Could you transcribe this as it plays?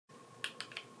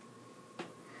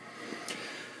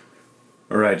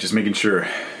All right, just making sure.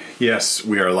 Yes,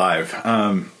 we are live.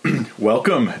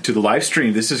 Welcome to the live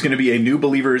stream. This is going to be a new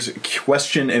believers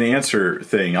question and answer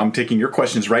thing. I'm taking your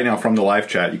questions right now from the live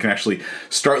chat. You can actually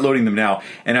start loading them now.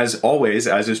 And as always,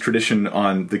 as is tradition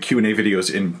on the Q&A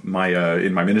videos in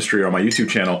my ministry or on my YouTube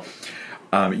channel,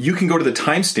 you can go to the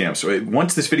timestamps. So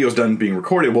once this video is done being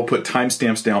recorded, we'll put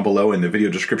timestamps down below in the video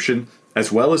description, as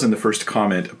well as in the first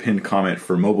comment, a pinned comment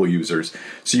for mobile users.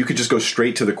 So you could just go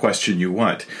straight to the question you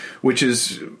want, which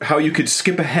is how you could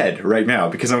skip ahead right now,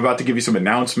 because I'm about to give you some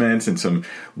announcements and some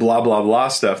blah, blah, blah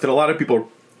stuff that a lot of people are,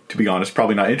 to be honest,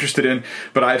 probably not interested in.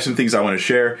 But I have some things I want to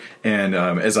share. And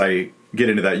as I get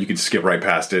into that, you can skip right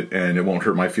past it and it won't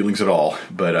hurt my feelings at all,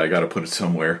 but I got to put it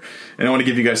somewhere. And I want to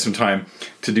give you guys some time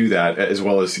to do that, as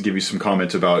well as to give you some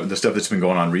comments about the stuff that's been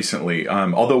going on recently.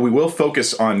 Although we will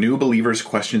focus on new believers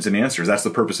questions and answers. That's the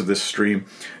purpose of this stream,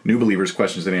 new believers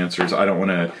questions and answers. I don't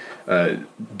want to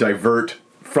divert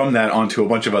from that onto a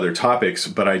bunch of other topics,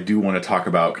 but I do want to talk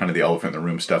about kind of the elephant in the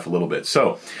room stuff a little bit.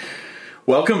 So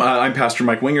welcome. I'm Pastor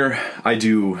Mike Winger. I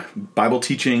do Bible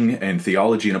teaching and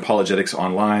theology and apologetics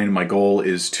online. My goal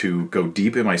is to go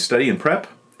deep in my study and prep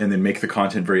and then make the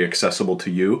content very accessible to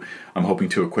you. I'm hoping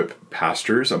to equip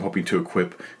pastors. I'm hoping to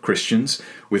equip Christians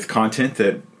with content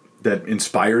that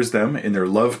inspires them in their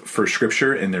love for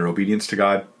Scripture and their obedience to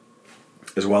God,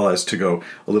 as well as to go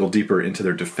a little deeper into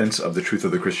their defense of the truth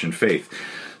of the Christian faith.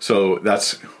 So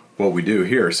that's what we do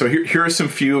here. So here are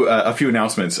a few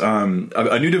announcements.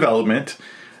 A new development,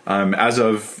 as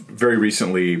of very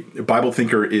recently, Bible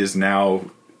Thinker is now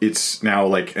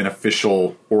like an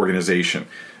official organization.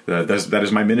 That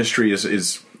is my ministry is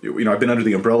I've been under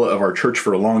the umbrella of our church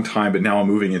for a long time, but now I'm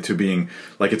moving into being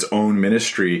like its own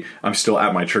ministry. I'm still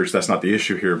at my church. That's not the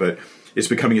issue here, but it's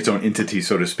becoming its own entity,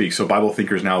 so to speak. So Bible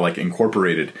Thinker is now like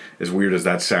incorporated, as weird as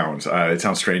that sounds. It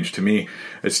sounds strange to me.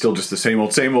 It's still just the same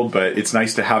old, but it's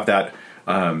nice to have that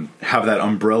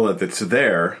umbrella that's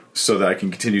there so that I can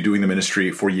continue doing the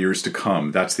ministry for years to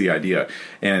come. That's the idea.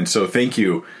 And so thank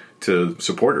you to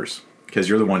supporters, because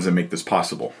you're the ones that make this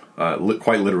possible,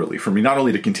 quite literally, for me, not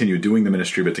only to continue doing the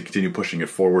ministry, but to continue pushing it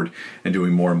forward and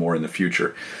doing more and more in the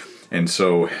future. And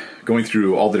so going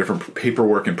through all the different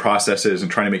paperwork and processes and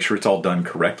trying to make sure it's all done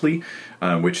correctly,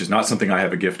 which is not something I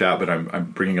have a gift at, but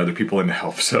I'm bringing other people in to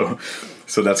help. So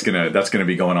that's gonna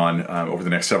be going on over the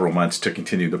next several months to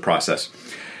continue the process.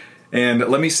 And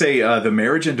let me say, the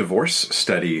marriage and divorce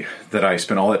study that I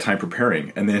spent all that time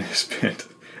preparing, and then spent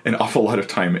an awful lot of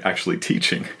time actually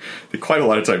teaching, quite a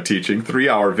lot of time teaching,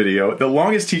 3-hour video, the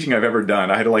longest teaching I've ever done.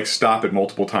 I had to stop it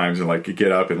multiple times and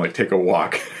get up and take a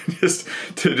walk just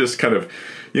to kind of,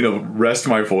 rest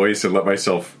my voice and let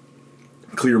myself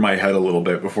clear my head a little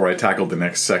bit before I tackled the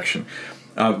next section.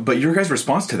 But your guys'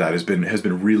 response to that has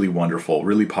been really wonderful,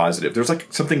 really positive. There's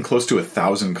something close to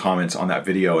 1,000 comments on that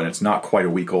video, and it's not quite a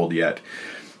week old yet.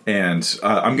 And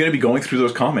I'm going to be going through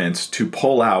those comments to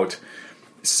pull out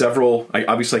several. I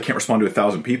can't respond to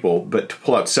 1,000 people, but to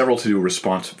pull out several to do a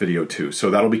response video too. So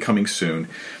that'll be coming soon.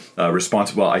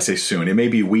 I say soon. It may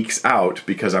be weeks out,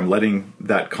 because I'm letting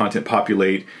that content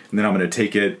populate, and then I'm going to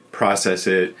take it, process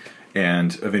it,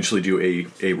 and eventually do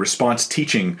a response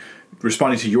teaching,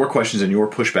 responding to your questions and your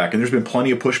pushback. And there's been plenty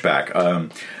of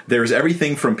pushback. There's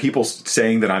everything from people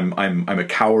saying that I'm a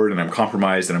coward and I'm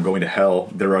compromised and I'm going to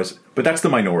hell. But that's the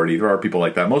minority. There are people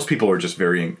like that. Most people are just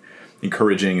very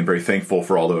encouraging and very thankful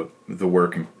for all the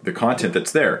work and the content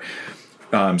that's there.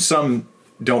 Some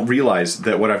don't realize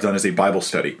that what I've done is a Bible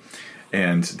study,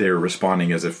 and they're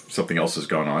responding as if something else has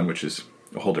gone on, which is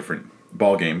a whole different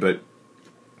ballgame.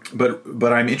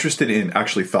 But I'm interested in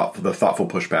actually the thoughtful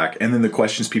pushback, and then the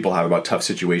questions people have about tough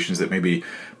situations that maybe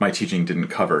my teaching didn't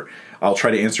cover. I'll try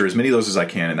to answer as many of those as I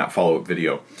can in that follow-up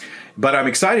video. But I'm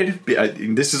excited.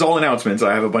 This is all announcements.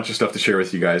 I have a bunch of stuff to share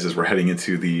with you guys as we're heading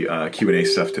into the Q&A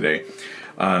stuff today.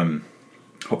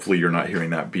 Hopefully you're not hearing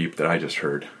that beep that I just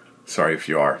heard. Sorry if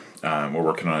you are. We're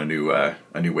working on a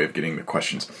new way of getting the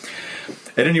questions.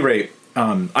 At any rate,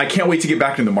 I can't wait to get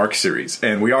back into the Mark series,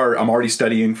 and I'm already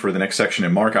studying for the next section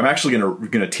in Mark. I'm actually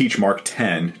going to teach Mark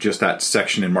 10, just that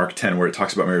section in Mark 10 where it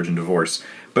talks about marriage and divorce.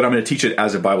 But I'm going to teach it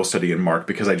as a Bible study in Mark,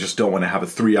 because I just don't want to have a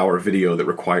 3-hour video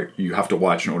that you have to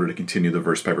watch in order to continue the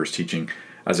verse by verse teaching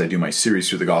as I do my series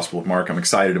through the Gospel of Mark. I'm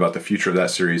excited about the future of that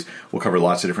series. We'll cover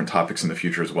lots of different topics in the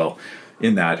future as well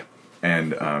in that,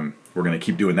 and we're going to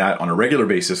keep doing that on a regular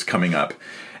basis coming up.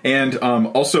 And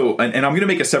also, and I'm going to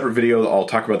make a separate video. I'll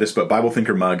talk about this, but Bible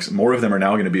Thinker mugs, more of them are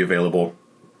now going to be available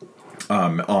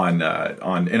on,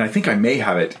 and I think I may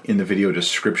have it in the video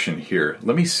description here.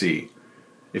 Let me see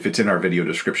if it's in our video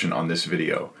description on this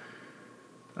video.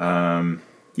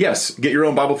 Yes, get your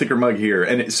own Bible Thinker mug here.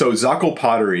 And so Zockel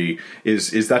Pottery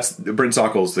that's Brent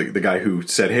Zockel's the guy who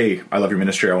said, hey, I love your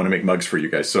ministry. I want to make mugs for you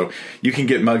guys. So you can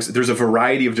get mugs. There's a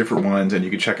variety of different ones, and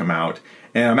you can check them out.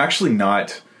 And I'm actually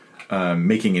not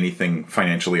making anything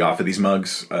financially off of these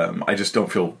mugs. I just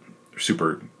don't feel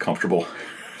super comfortable,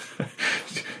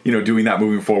 doing that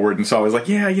moving forward. And so I was like,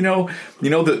 yeah,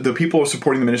 the people are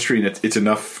supporting the ministry, and it's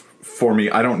enough for me.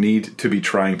 I don't need to be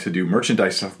trying to do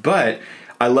merchandise stuff, but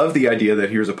I love the idea that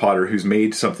here's a potter who's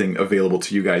made something available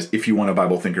to you guys if you want a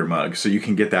Bible Thinker mug. So you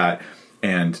can get that,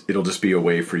 and it'll just be a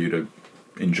way for you to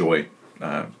enjoy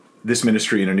this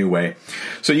ministry in a new way.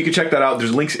 So you can check that out.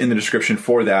 There's links in the description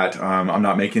for that. I'm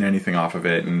not making anything off of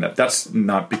it, and that's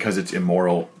not because it's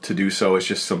immoral to do so. It's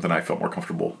just something I felt more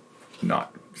comfortable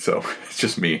not. So it's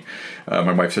just me.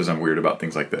 My wife says I'm weird about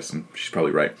things like this, and she's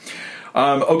probably right.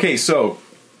 Okay, so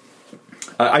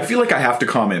I feel like I have to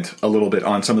comment a little bit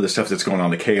on some of the stuff that's going on,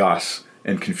 the chaos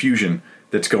and confusion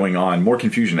that's going on. More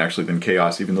confusion, actually, than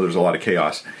chaos, even though there's a lot of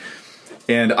chaos.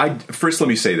 And first, let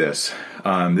me say this.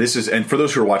 This is, and for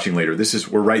those who are watching later,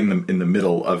 we're right in the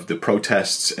middle of the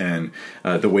protests and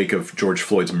the wake of George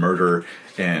Floyd's murder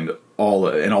and all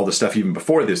the stuff even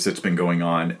before this that's been going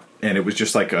on. And it was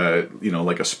just like a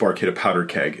spark hit a powder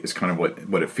keg is kind of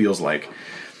what it feels like.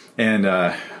 And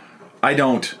I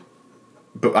don't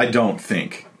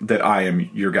think that I am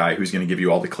your guy who's going to give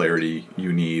you all the clarity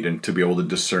you need and to be able to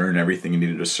discern everything you need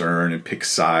to discern and pick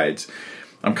sides.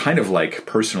 I'm kind of like,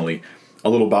 personally, a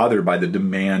little bothered by the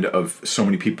demand of so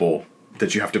many people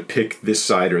that you have to pick this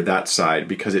side or that side,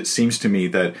 because it seems to me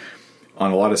that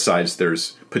on a lot of sides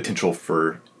there's potential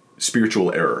for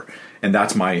spiritual error, and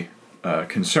that's my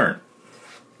concern.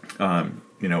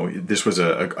 This was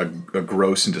a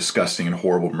gross and disgusting and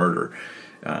horrible murder.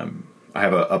 I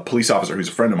have a police officer who's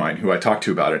a friend of mine who I talked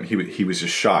to about it, and he was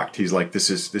just shocked. He's like,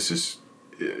 this is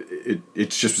it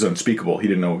just was unspeakable. He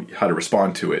didn't know how to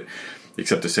respond to it,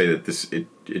 except to say that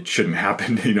it shouldn't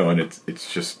happen, and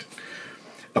it's just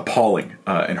appalling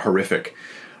and horrific.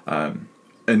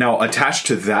 And now attached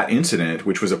to that incident,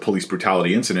 which was a police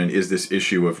brutality incident, is this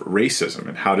issue of racism,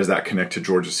 and how does that connect to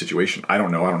George's situation? I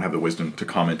don't know. I don't have the wisdom to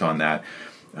comment on that.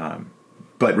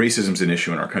 But racism is an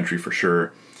issue in our country for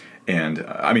sure. And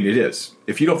it is.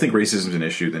 If you don't think racism is an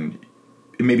issue, then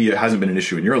maybe it hasn't been an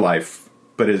issue in your life,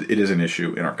 but it is an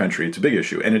issue in our country. It's a big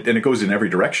issue, and it goes in every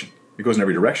direction. It goes in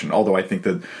every direction. Although I think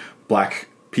that black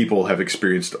people have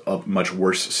experienced a much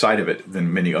worse side of it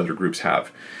than many other groups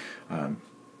have.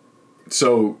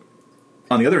 So,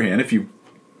 on the other hand, if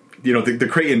the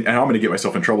crate, and I'm going to get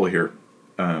myself in trouble here,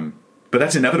 but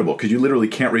that's inevitable, because you literally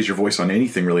can't raise your voice on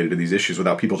anything related to these issues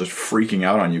without people just freaking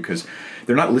out on you, because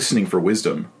they're not listening for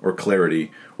wisdom or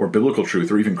clarity or biblical truth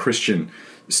or even Christian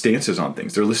stances on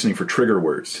things. They're listening for trigger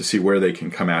words to see where they can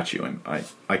come at you, and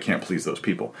I can't please those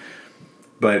people.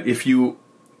 But if you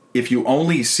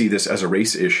only see this as a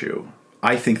race issue,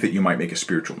 I think that you might make a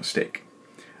spiritual mistake.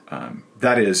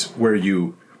 That is where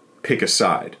you pick a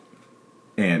side,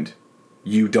 and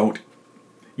you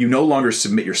no longer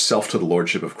submit yourself to the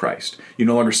lordship of Christ. You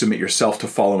no longer submit yourself to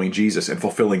following Jesus and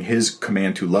fulfilling his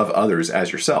command to love others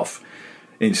as yourself.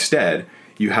 Instead,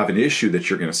 you have an issue that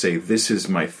you're going to say, this is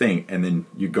my thing, and then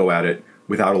you go at it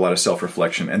without a lot of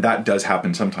self-reflection, and that does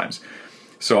happen sometimes.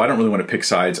 So I don't really want to pick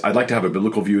sides. I'd like to have a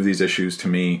biblical view of these issues. To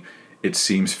me, it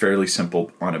seems fairly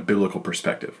simple on a biblical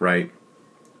perspective, right?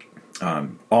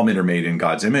 All men are made in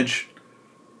God's image.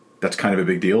 That's kind of a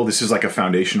big deal. This is like a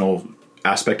foundational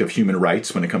aspect of human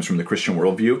rights when it comes from the Christian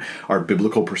worldview. Our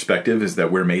biblical perspective is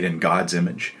that we're made in God's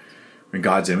image. In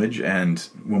God's image, and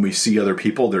when we see other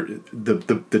people,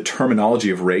 the terminology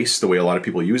of race, the way a lot of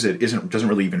people use it, doesn't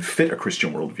really even fit a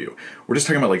Christian worldview. We're just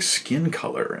talking about like skin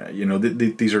color.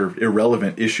 These are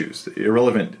irrelevant issues,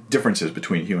 irrelevant differences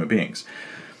between human beings.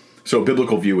 So a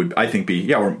biblical view would, I think, be,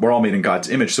 we're all made in God's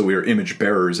image, so we are image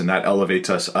bearers, and that elevates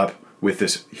us up with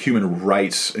this human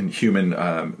rights and human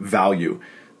value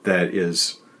that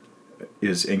is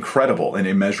incredible and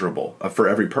immeasurable for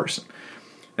every person.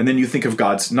 And then you think of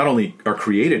God's, not only our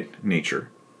created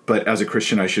nature, but as a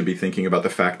Christian, I should be thinking about the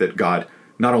fact that God,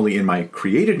 not only in my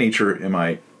created nature am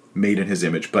I made in his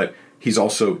image, but he's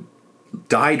also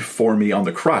died for me on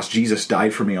the cross. Jesus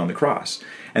died for me on the cross.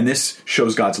 And this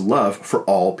shows God's love for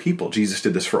all people. Jesus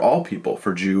did this for all people,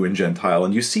 for Jew and Gentile.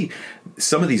 And you see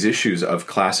some of these issues of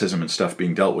classism and stuff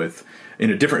being dealt with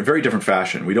in a very different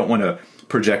fashion. We don't want to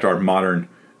project our modern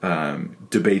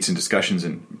debates and discussions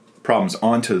and problems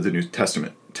onto the New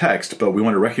Testament text, but we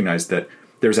want to recognize that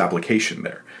there's application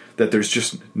there, that there's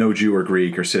just no Jew or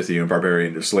Greek or Scythian,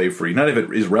 barbarian, or slave free. None of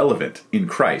it is relevant in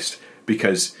Christ,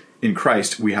 because in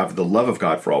Christ we have the love of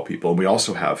God for all people, and we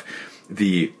also have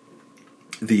the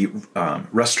the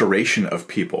restoration of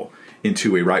people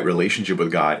into a right relationship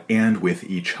with God and with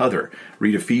each other.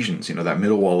 Read Ephesians, that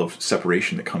middle wall of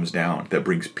separation that comes down, that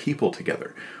brings people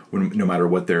together, no matter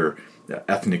what their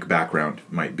ethnic background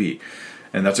might be.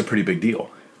 And that's a pretty big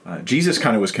deal. Jesus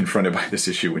kind of was confronted by this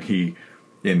issue when he,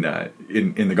 in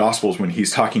the Gospels, when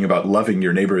he's talking about loving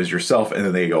your neighbor as yourself, and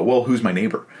then they go, well, who's my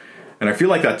neighbor? And I feel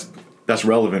like that's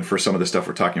relevant for some of the stuff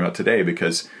we're talking about today,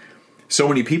 because so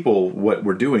many people, what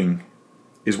we're doing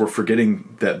is we're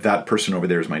forgetting that person over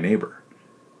there is my neighbor.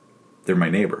 They're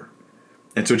my neighbor.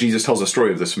 And so Jesus tells a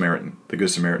story of the Samaritan, the Good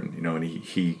Samaritan, and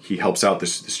he helps out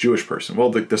this Jewish person.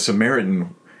 Well, the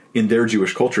Samaritan, in their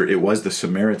Jewish culture, it was the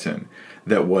Samaritan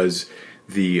that was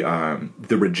the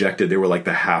rejected. They were like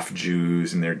the half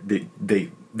Jews, and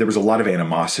there was a lot of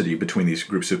animosity between these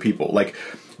groups of people. Like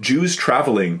Jews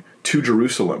traveling to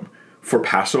Jerusalem for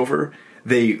Passover,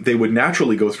 they would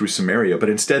naturally go through Samaria, but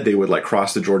instead they would like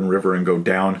cross the Jordan River and go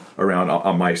down around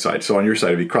on my side. So on your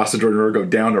side, if you cross the Jordan River, go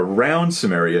down around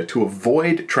Samaria to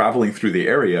avoid traveling through the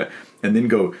area, and then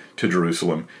go to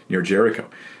Jerusalem near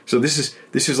Jericho. So this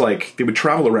is like they would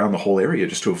travel around the whole area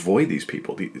just to avoid these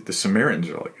people. The Samaritans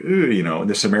are like, and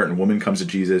the Samaritan woman comes to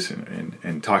Jesus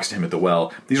and talks to him at the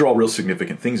well. These are all real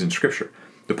significant things in Scripture.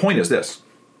 The point is this: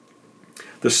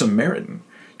 the Samaritan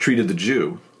treated the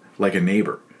Jew like a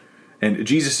neighbor. And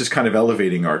Jesus is kind of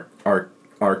elevating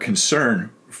our concern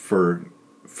for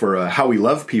how we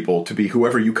love people to be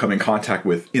whoever you come in contact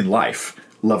with in life.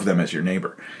 Love them as your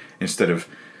neighbor, instead of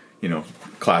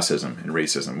classism and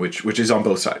racism, which is on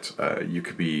both sides. You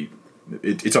could be,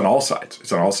 it's on all sides.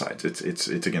 It's on all sides. It's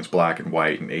against black and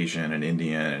white and Asian and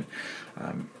Indian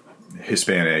and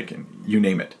Hispanic and you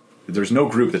name it. There's no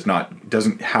group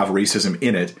doesn't have racism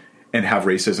in it and have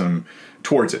racism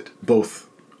towards it.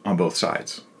 On both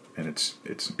sides. And it's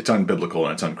unbiblical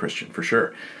and it's unchristian for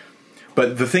sure.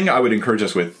 But the thing I would encourage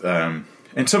us with, and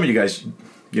some of you guys,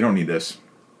 you don't need this,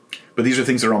 but these are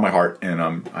things that are on my heart, and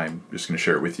I'm just going to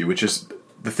share it with you, which is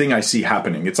the thing I see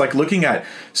happening. It's like looking at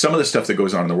some of the stuff that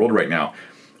goes on in the world right now.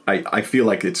 I feel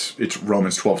like it's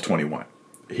Romans 12:21.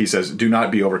 He says, "Do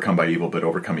not be overcome by evil, but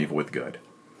overcome evil with good."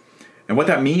 And what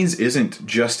that means isn't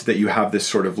just that you have this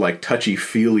sort of like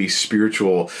touchy-feely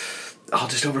spiritual, I'll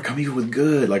just overcome evil with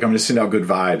good. Like I'm going to send out good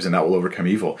vibes and that will overcome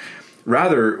evil.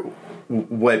 Rather,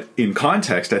 what in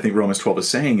context I think Romans 12 is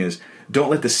saying is, don't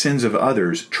let the sins of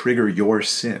others trigger your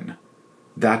sin.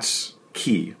 That's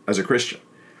key as a Christian.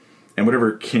 And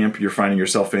whatever camp you're finding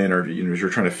yourself in, or you're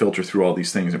trying to filter through all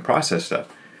these things and process stuff,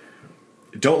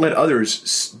 don't let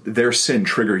others, their sin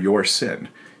trigger your sin.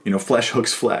 Flesh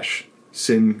hooks flesh.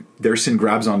 Their sin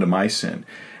grabs onto my sin.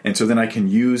 And so then I can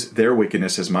use their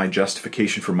wickedness as my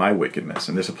justification for my wickedness.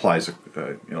 And this applies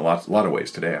in a lot of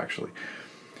ways today, actually.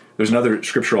 There's another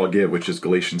scripture I'll give, which is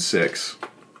Galatians 6.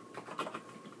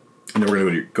 And then we're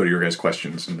going to go to your guys'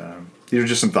 questions. And these are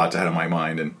just some thoughts I had on my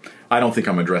mind. And I don't think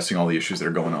I'm addressing all the issues that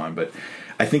are going on. But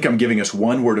I think I'm giving us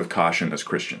one word of caution as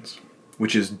Christians,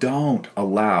 which is don't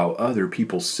allow other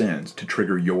people's sins to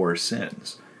trigger your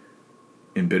sins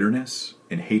in bitterness,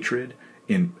 in hatred,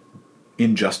 in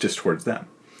injustice towards them.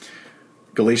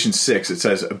 Galatians 6, it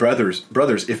says, Brothers,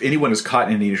 if anyone is caught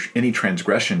in any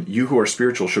transgression, you who are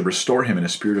spiritual should restore him in a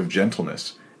spirit of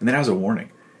gentleness. And then as a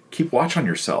warning, keep watch on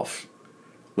yourself,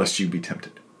 lest you be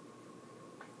tempted.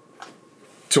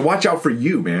 So watch out for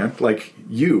you, man. Like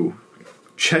you,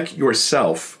 check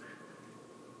yourself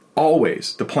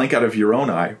always, the plank out of your own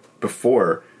eye,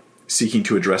 before seeking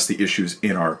to address the issues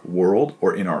in our world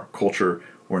or in our culture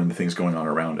or in the things going on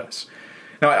around us.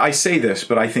 Now, I say this,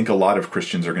 but I think a lot of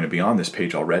Christians are going to be on this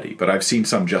page already. But I've seen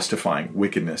some justifying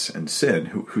wickedness and sin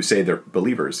who say they're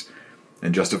believers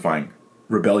and justifying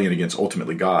rebellion against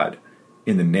ultimately God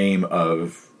in the name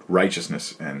of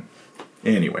righteousness. And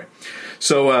anyway,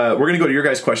 so we're going to go to your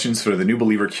guys' questions for the New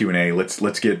Believer Q&A.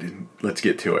 Let's get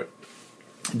to it.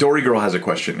 Dory Girl has a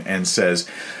question and says,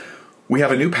 we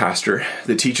have a new pastor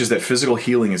that teaches that physical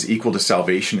healing is equal to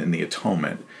salvation in the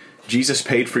atonement. Jesus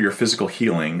paid for your physical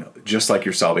healing just like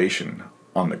your salvation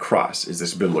on the cross. Is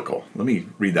this biblical? Let me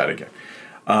read that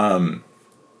again.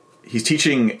 He's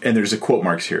teaching, and there's a quote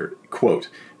marks here. Quote,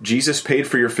 Jesus paid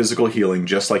for your physical healing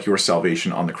just like your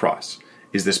salvation on the cross.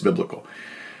 Is this biblical?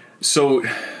 So,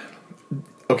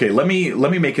 okay, let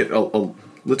me make it.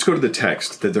 Let's go to the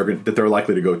text that they're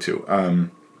likely to go to.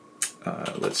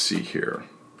 Let's see here.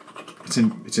 It's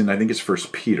in. I think it's 1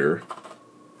 Peter.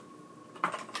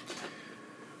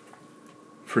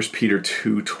 1 Peter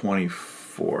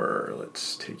 2:24.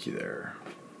 Let's take you there.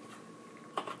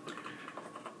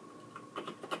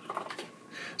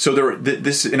 So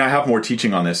this, and I have more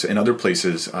teaching on this in other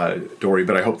places, Dory,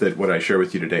 but I hope that what I share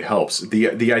with you today helps.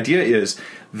 The idea is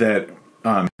that,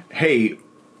 hey,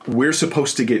 we're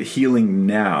supposed to get healing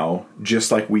now,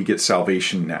 just like we get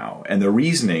salvation now. And the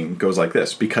reasoning goes like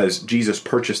this: because Jesus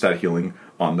purchased that healing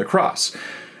on the cross.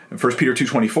 And 1 Peter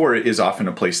 2:24 is often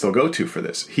a place they'll go to for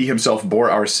this. He himself bore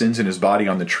our sins in his body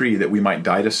on the tree that we might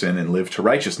die to sin and live to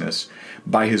righteousness.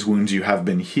 By his wounds you have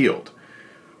been healed.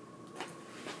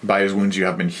 By his wounds you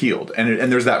have been healed.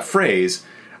 And there's that phrase,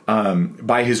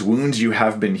 by his wounds you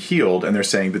have been healed, and they're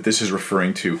saying that this is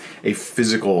referring to a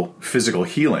physical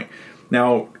healing.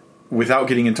 Now, without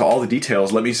getting into all the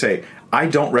details, let me say, I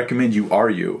don't recommend you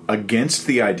argue against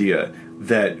the idea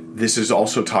that this is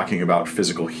also talking about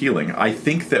physical healing. I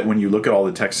think that when you look at all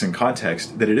the texts in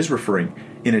context, that it is referring,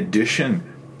 in addition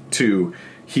to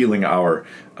healing our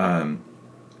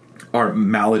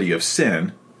malady of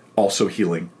sin, also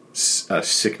healing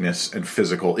sickness and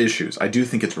physical issues. I do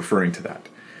think it's referring to that.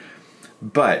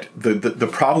 But the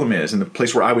problem is, and the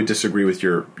place where I would disagree with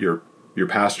your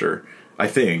pastor, I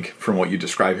think, from what you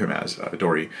describe him as,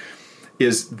 Dory,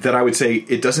 is that I would say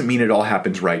it doesn't mean it all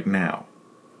happens right now.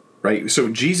 Right? So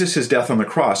Jesus' death on the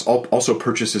cross also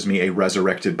purchases me a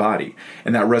resurrected body.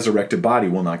 And that resurrected body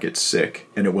will not get sick,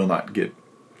 and it will not get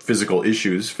physical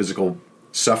issues, physical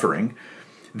suffering.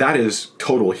 That is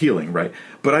total healing, right?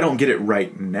 But I don't get it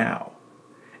right now.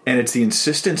 And it's the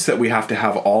insistence that we have to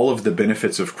have all of the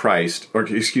benefits of Christ, or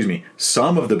excuse me,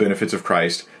 some of the benefits of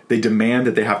Christ. They demand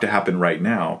that they have to happen right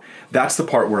now. That's the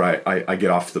part where I get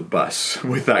off the bus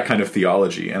with that kind of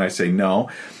theology. And I say, no,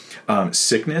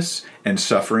 sickness and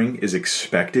suffering is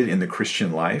expected in the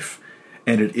Christian life.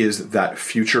 And it is that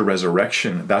future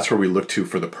resurrection. That's where we look to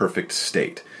for the perfect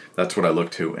state. That's what I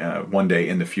look to one day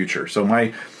in the future. So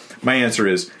my answer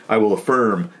is, I will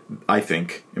affirm, I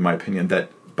think, in my opinion,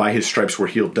 that by his stripes we're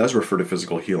healed does refer to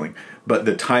physical healing, but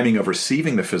the timing of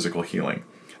receiving the physical healing,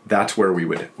 that's where we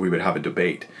would have a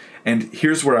debate. And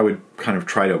here's where I would kind of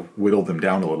try to whittle them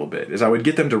down a little bit, is I would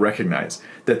get them to recognize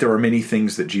that there are many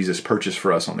things that Jesus purchased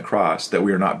for us on the cross that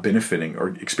we are not benefiting or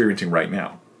experiencing right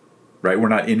now. Right? We're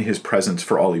not in his presence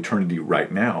for all eternity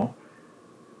right now.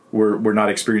 We're not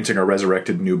experiencing our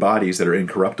resurrected new bodies that are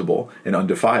incorruptible and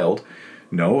undefiled.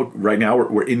 No, right now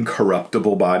we're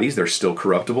incorruptible bodies. They're still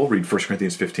corruptible. Read 1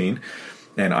 Corinthians 15.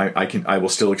 And I will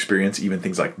still experience even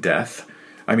things like death.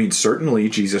 I mean, certainly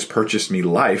Jesus purchased me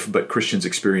life, but Christians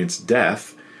experience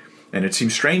death. And it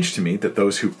seems strange to me that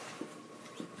those who,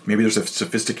 maybe there's a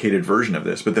sophisticated version of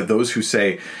this, but that those who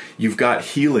say you've got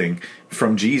healing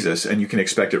from Jesus and you can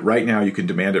expect it right now, you can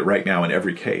demand it right now in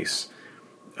every case.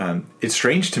 It's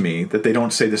strange to me that they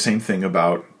don't say the same thing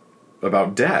about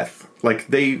death. Like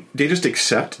they just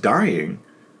accept dying,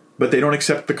 but they don't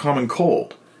accept the common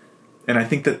cold. And I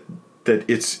think that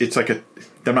it's like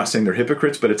I'm not saying they're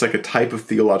hypocrites, but it's like a type of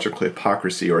theological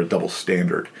hypocrisy or a double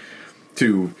standard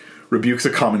to rebuke the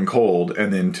common cold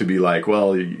and then to be like,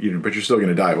 well, but you're still going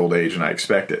to die of old age, and I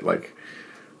expect it. Like,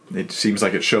 it seems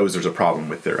like it shows there's a problem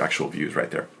with their actual views right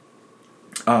there.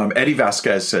 Eddie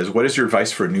Vasquez says, what is your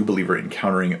advice for a new believer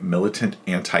encountering militant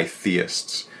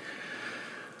anti-theists?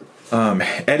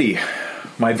 Eddie,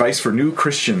 my advice for new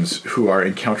Christians who are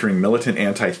encountering militant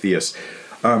anti-theists,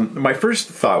 my first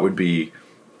thought would be,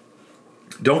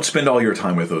 don't spend all your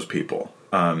time with those people.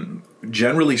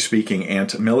 Generally speaking,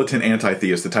 militant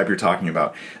anti-theists, the type you're talking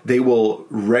about, they will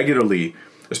regularly,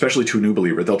 especially to a new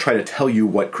believer, they'll try to tell you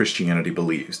what Christianity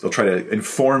believes. They'll try to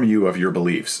inform you of your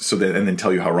beliefs and then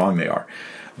tell you how wrong they are.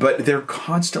 But they're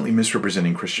constantly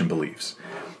misrepresenting Christian beliefs.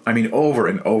 I mean, over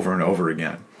and over and over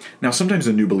again. Now, sometimes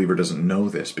a new believer doesn't know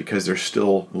this because they're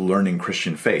still learning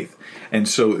Christian faith. And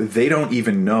so they don't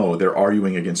even know they're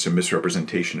arguing against a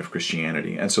misrepresentation of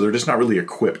Christianity. And so they're just not really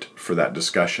equipped for that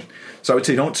discussion. So I would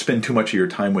say don't spend too much of your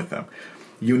time with them.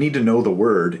 You need to know the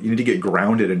Word. You need to get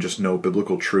grounded and just know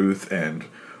biblical truth and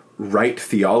right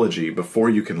theology before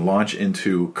you can launch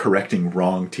into correcting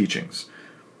wrong teachings.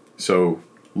 So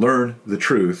learn the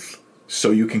truth so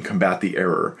you can combat the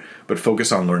error, but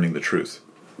focus on learning the truth.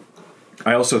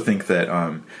 I also think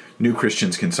that new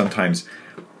Christians can sometimes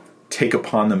take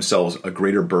upon themselves a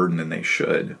greater burden than they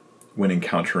should when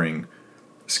encountering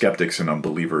skeptics and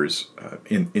unbelievers,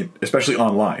 especially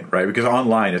online, right? Because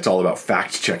online, it's all about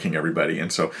fact-checking everybody.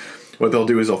 And so what they'll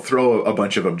do is they'll throw a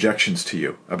bunch of objections to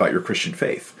you about your Christian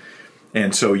faith.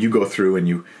 And so you go through and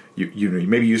you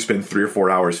maybe you spend 3 or 4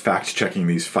 hours fact-checking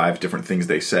these 5 different things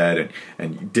they said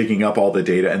and digging up all the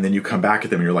data, and then you come back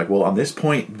at them and you're like, well, on this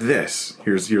point,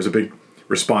 here's a big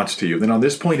response to you. Then on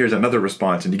this point, here's another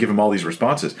response, and you give them all these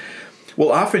responses.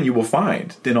 Well, often you will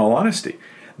find, in all honesty,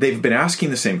 they've been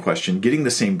asking the same question, getting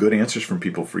the same good answers from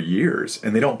people for years,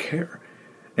 and they don't care.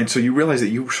 And so you realize that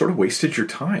you sort of wasted your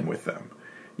time with them.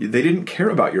 They didn't care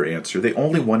about your answer. They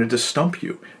only wanted to stump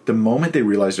you. The moment they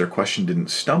realized their question didn't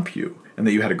stump you and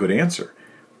that you had a good answer,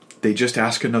 they just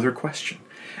ask another question.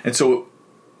 And so,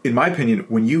 in my opinion,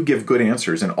 when you give good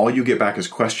answers and all you get back is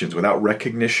questions without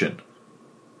recognition,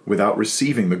 without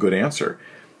receiving the good answer,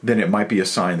 then it might be a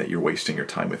sign that you're wasting your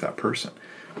time with that person.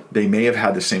 They may have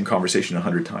had the same conversation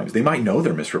 100 times. They might know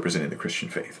they're misrepresenting the Christian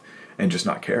faith and just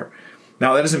not care.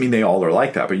 Now, that doesn't mean they all are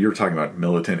like that, but you're talking about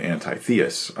militant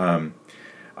anti-theists.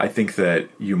 I think that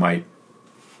you might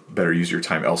better use your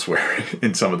time elsewhere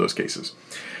in some of those cases.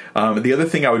 The other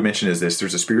thing I would mention is this.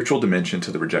 There's a spiritual dimension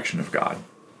to the rejection of God.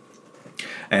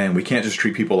 And we can't just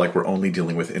treat people like we're only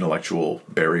dealing with intellectual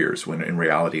barriers, when in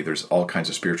reality there's all kinds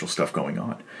of spiritual stuff going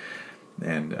on.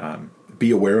 And be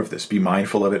aware of this. Be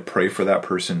mindful of it. Pray for that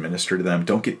person. Minister to them.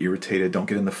 Don't get irritated. Don't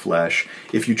get in the flesh.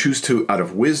 If you choose to, out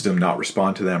of wisdom, not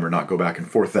respond to them or not go back and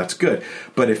forth, that's good.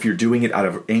 But if you're doing it out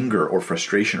of anger or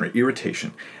frustration or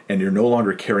irritation, and you're no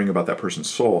longer caring about that person's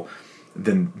soul,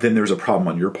 then there's a problem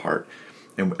on your part.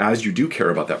 And as you do care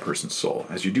about that person's soul,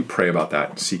 as you do pray about that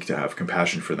and seek to have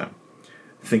compassion for them,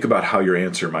 think about how your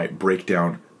answer might break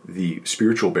down the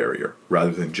spiritual barrier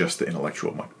rather than just the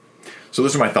intellectual one. So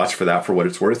those are my thoughts for that, for what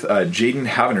it's worth. Jaden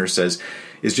Havener says,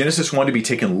 is Genesis 1 to be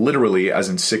taken literally as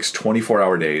in 6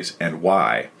 24-hour days, and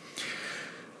why?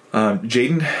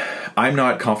 Jaden, I'm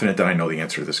not confident that I know the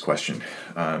answer to this question.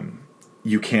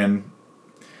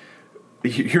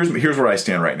 Here's where I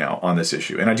stand right now on this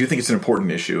issue, and I do think it's an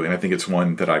important issue, and I think it's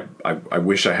one that I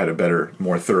wish I had a better,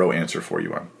 more thorough answer for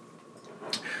you on.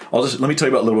 Let me tell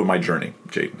you about a little bit of my journey,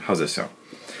 Jaden. How's this sound?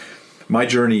 My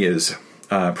journey is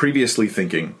previously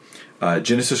thinking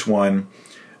Genesis 1,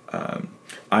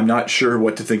 I'm not sure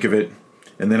what to think of it,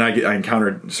 and then I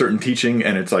encountered certain teaching,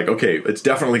 and it's like, okay, it's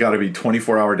definitely got to be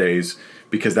 24-hour days,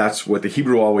 because that's what the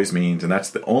Hebrew always means, and that's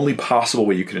the only possible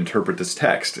way you could interpret this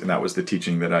text, and that was the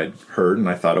teaching that I heard, and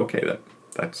I thought, okay,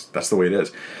 that's the way it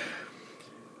is.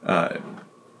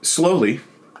 Slowly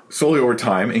over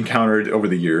time, encountered over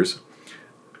the years,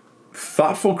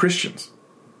 thoughtful Christians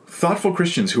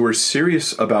who were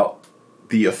serious about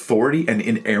the authority and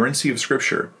inerrancy of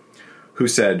Scripture, who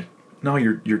said, no,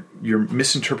 you're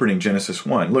misinterpreting Genesis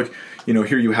 1. Look,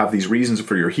 here you have these reasons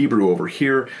for your Hebrew over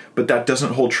here, but that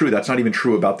doesn't hold true. That's not even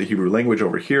true about the Hebrew language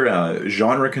over here.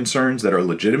 Genre concerns that are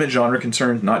legitimate genre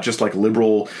concerns, not just like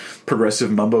liberal, progressive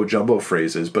mumbo-jumbo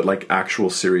phrases, but like actual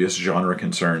serious genre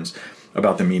concerns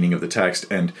about the meaning of the text.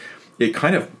 And it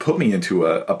kind of put me into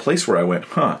a place where I went,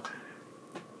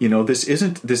 this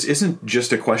isn't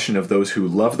just a question of those who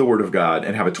love the Word of God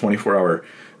and have a 24-hour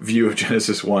view of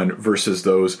Genesis 1 versus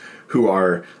those who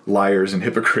are liars and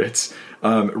hypocrites.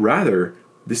 Rather,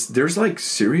 there's like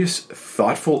serious,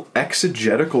 thoughtful,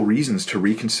 exegetical reasons to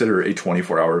reconsider a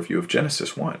 24-hour view of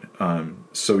Genesis 1.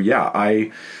 So yeah,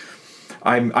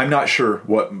 I'm not sure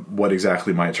what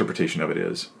exactly my interpretation of it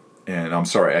is, and I'm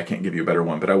sorry I can't give you a better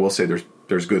one, but I will say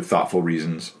there's good, thoughtful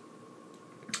reasons.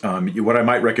 What I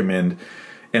might recommend.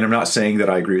 And I'm not saying that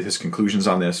I agree with his conclusions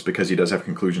on this, because he does have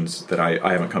conclusions that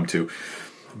I haven't come to.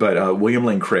 But William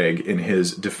Lane Craig, in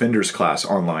his Defenders class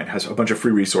online, has a bunch of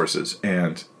free resources.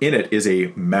 And in it is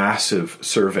a massive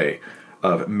survey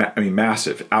of,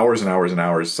 massive, hours and hours and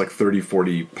hours. It's like 30,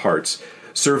 40 parts,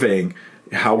 surveying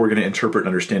how we're going to interpret and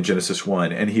understand Genesis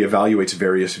 1. And he evaluates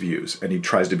various views. And he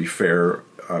tries to be fair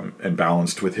and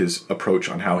balanced with his approach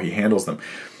on how he handles them.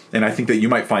 And I think that you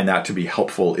might find that to be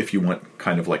helpful if you want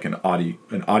kind of like an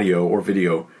audio or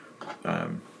video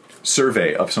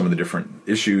survey of some of the different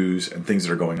issues and things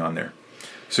that are going on there.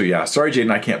 So yeah, sorry, Jaden,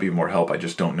 I can't be more help. I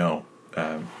just don't know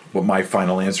what my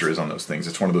final answer is on those things.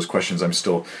 It's one of those questions I'm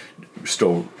still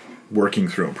working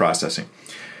through and processing.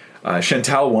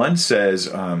 Chantal 1 says,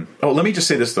 let me just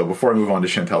say this though before I move on to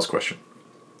Chantal's question.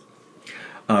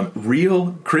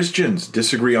 Real Christians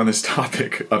disagree on this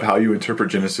topic of how you interpret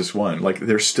Genesis 1. Like,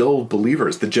 they're still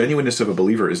believers. The genuineness of a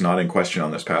believer is not in question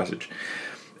on this passage.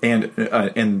 And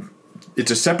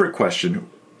it's a separate question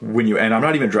and I'm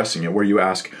not even addressing it, where you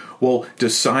ask, well,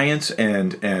 does science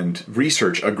and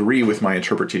research agree with my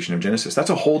interpretation of Genesis? That's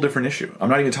a whole different issue. I'm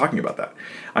not even talking about that.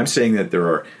 I'm saying that there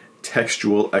are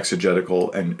textual,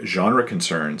 exegetical, and genre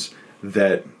concerns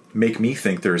that make me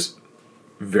think there's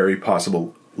very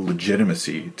possible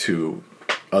legitimacy to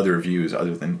other views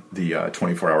other than the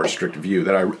 24-hour strict view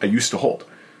that I used to hold.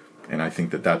 And I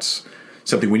think that that's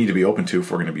something we need to be open to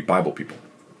if we're going to be Bible people.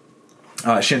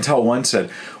 Chantal 1 said,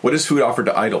 what is food offered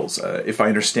to idols? If I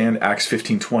understand Acts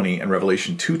 15:20 and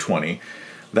Revelation 2:20,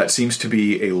 that seems to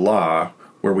be a law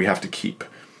where we have to keep.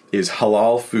 Is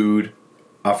halal food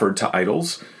offered to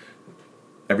idols,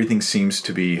 everything seems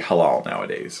to be halal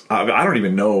nowadays. I don't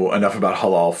even know enough about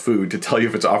halal food to tell you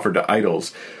if it's offered to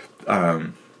idols.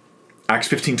 Acts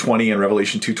 15:20 and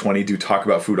Revelation 2:20 do talk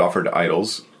about food offered to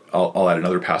idols. I'll add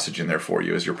another passage in there for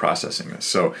you as you're processing this.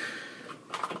 So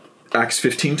Acts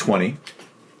 15:20.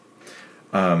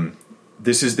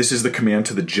 This is the command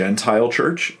to the Gentile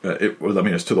church.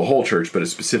 It's to the whole church, but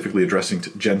it's specifically addressing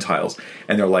to Gentiles.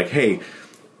 And they're like, hey,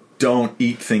 don't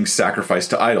eat things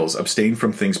sacrificed to idols. Abstain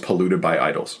from things polluted by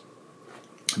idols.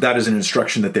 That is an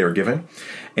instruction that they are given.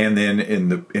 And then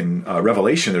in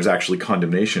Revelation, there's actually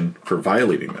condemnation for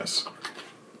violating this.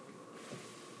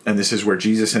 And this is where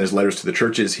Jesus, in his letters to the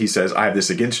churches, he says, I have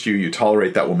this against you. You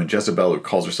tolerate that woman Jezebel, who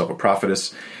calls herself a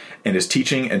prophetess, and is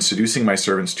teaching and seducing my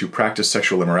servants to practice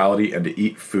sexual immorality and to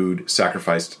eat food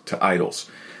sacrificed to idols.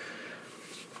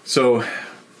 So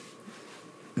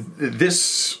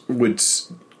this would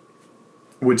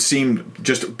seem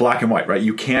just black and white, right?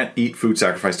 You can't eat food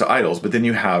sacrificed to idols. But then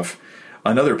you have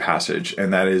another passage,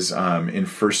 and that is in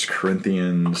 1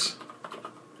 Corinthians...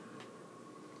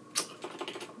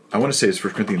 I want to say it's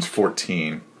 1 Corinthians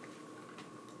 14.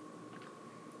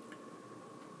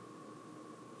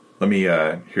 Let me,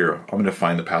 here, I'm going to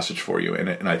find the passage for you.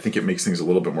 And I think it makes things a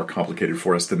little bit more complicated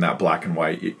for us than that black and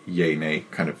white, yay, nay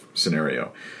kind of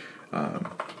scenario. I'm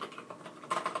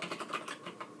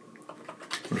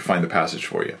going to find the passage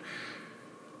for you.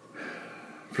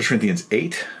 1 Corinthians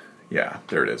 8. Yeah,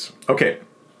 there it is. Okay.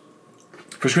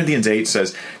 1 Corinthians 8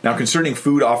 says, now concerning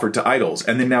food offered to idols,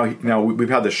 and then now we've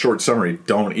had this short summary,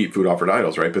 don't eat food offered to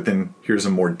idols, right? But then here's a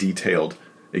more detailed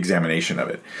examination of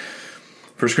it.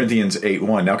 1 Corinthians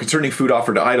 8:1, now concerning food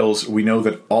offered to idols, we know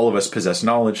that all of us possess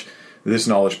knowledge. This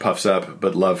knowledge puffs up,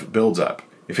 but love builds up.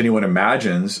 If anyone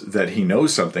imagines that he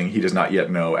knows something, he does not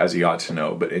yet know as he ought to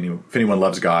know. But if anyone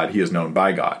loves God, he is known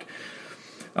by God.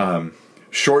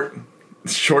 Short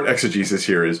exegesis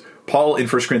here is Paul in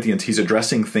 1 Corinthians, he's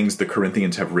addressing things the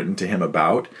Corinthians have written to him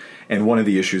about, and one of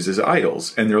the issues is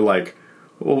idols. And they're like,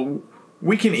 well,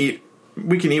 we can eat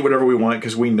whatever we want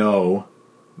because we know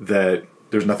that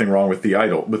there's nothing wrong with the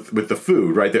idol, with the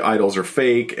food, right? The idols are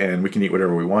fake and we can eat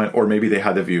whatever we want. Or maybe they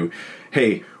had the view,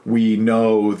 hey, we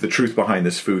know the truth behind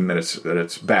this food and that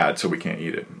it's bad, so we can't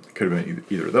eat it. It could have been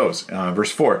either of those.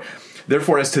 Verse 4,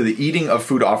 therefore, as to the eating of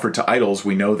food offered to idols,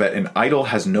 we know that an idol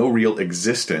has no real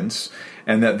existence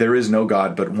and that there is no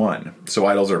God but one. So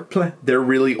idols they're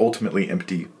really ultimately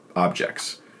empty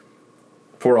objects.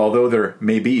 For although there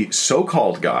may be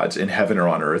so-called gods in heaven or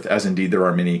on earth, as indeed there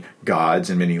are many gods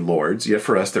and many lords, yet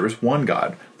for us there is one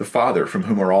God, the Father, from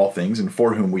whom are all things and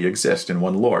for whom we exist, and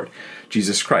one Lord,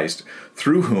 Jesus Christ,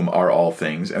 through whom are all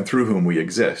things and through whom we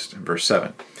exist. Verse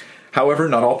 7. However,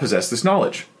 not all possess this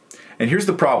knowledge. And here's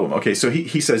the problem. Okay, so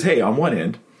he says, hey, on one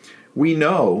end, we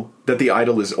know that the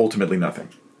idol is ultimately nothing.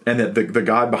 And that the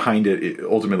God behind it,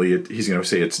 ultimately, he's going to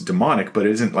say it's demonic, but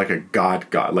it isn't like a God,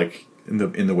 like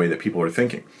in the way that people are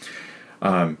thinking.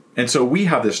 And so we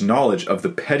have this knowledge of the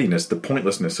pettiness, the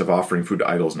pointlessness of offering food to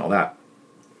idols and all that.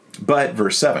 But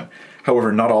verse 7,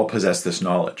 however, not all possess this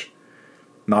knowledge.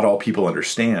 Not all people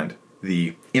understand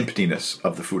the emptiness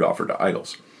of the food offered to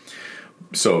idols.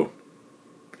 So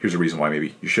here's a reason why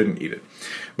maybe you shouldn't eat it.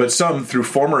 But some, through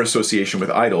former association with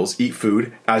idols, eat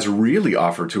food as really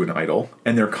offered to an idol,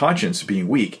 and their conscience, being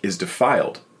weak, is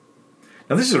defiled.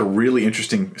 Now this is a really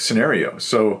interesting scenario.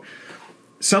 So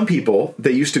some people,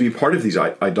 they used to be part of these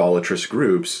idolatrous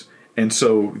groups, and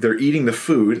so they're eating the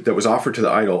food that was offered to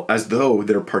the idol as though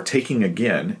they're partaking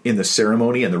again in the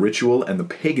ceremony and the ritual and the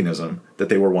paganism that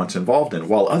they were once involved in.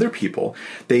 While other people,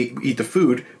 they eat the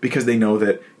food because they know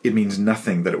that it means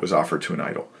nothing that it was offered to an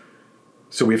idol.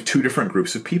 So we have two different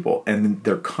groups of people, and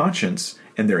their conscience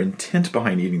and their intent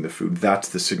behind eating the food, that's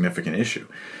the significant issue.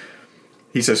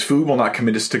 He says, food will not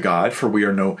commit us to God, for we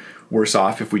are no worse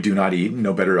off if we do not eat,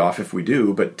 no better off if we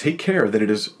do. But take care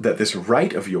that this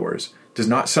right of yours does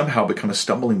not somehow become a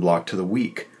stumbling block to the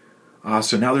weak.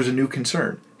 So now there's a new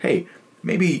concern. Hey,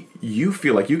 maybe you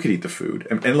feel like you could eat the food.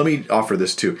 And let me offer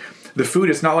this too. The food,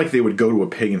 it's not like they would go to a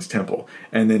pagan's temple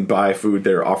and then buy food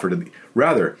they're offered.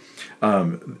 Rather,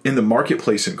 in the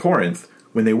marketplace in Corinth,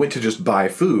 when they went to just buy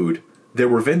food, there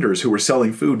were vendors who were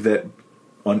selling food that,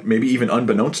 maybe even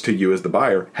unbeknownst to you as the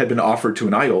buyer, had been offered to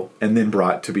an idol and then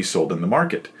brought to be sold in the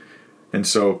market. And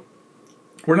so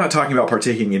we're not talking about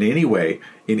partaking in any way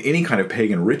in any kind of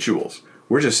pagan rituals.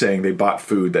 We're just saying they bought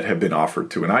food that had been offered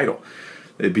to an idol.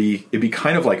 It'd be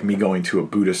kind of like me going to a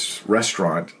Buddhist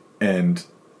restaurant and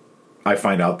I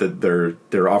find out that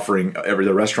they're offering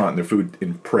the restaurant and their food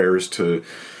in prayers to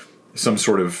some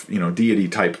sort of deity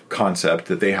type concept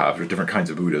that they have. There's different kinds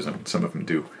of Buddhism. Some of them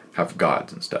do have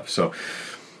gods and stuff. So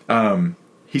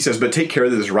he says, but take care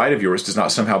that this right of yours does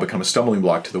not somehow become a stumbling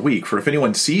block to the weak. For if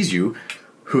anyone sees you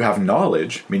who have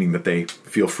knowledge, meaning that they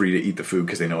feel free to eat the food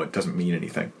because they know it doesn't mean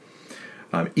anything,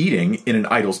 eating in an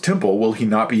idol's temple, will he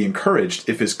not be encouraged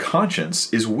if his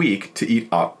conscience is weak to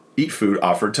eat food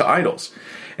offered to idols?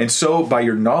 And so by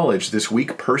your knowledge, this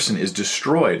weak person is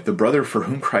destroyed, the brother for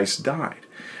whom Christ died.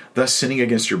 Thus, sinning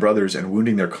against your brothers and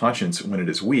wounding their conscience when it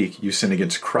is weak, you sin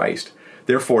against Christ.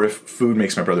 Therefore, if food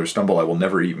makes my brother stumble, I will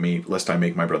never eat meat, lest I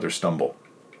make my brother stumble.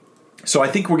 So I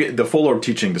think we're getting the full Lord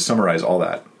teaching to summarize all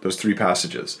that, those three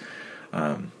passages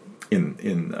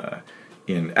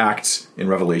in Acts, in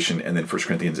Revelation, and then 1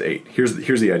 Corinthians 8. Here's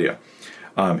the idea.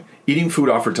 Eating food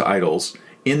offered to idols,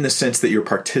 in the sense that you're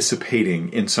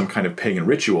participating in some kind of pagan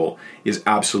ritual, is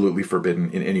absolutely forbidden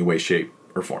in any way, shape,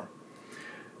 or form.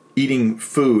 Eating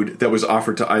food that was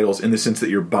offered to idols in the sense that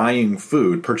you're buying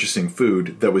food, purchasing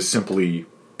food that was simply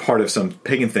part of some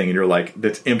pagan thing, and you're like,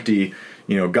 that's empty,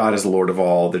 God is the Lord of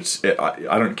all,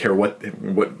 I don't care what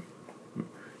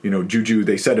juju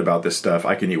they said about this stuff,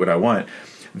 I can eat what I want.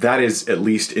 That is, at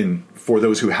least for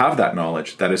those who have that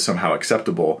knowledge, that is somehow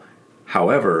acceptable.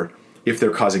 However, if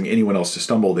they're causing anyone else to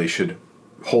stumble, they should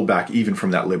hold back even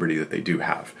from that liberty that they do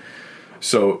have.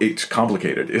 So it's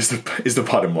complicated is the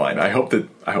bottom line. I hope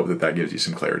that gives you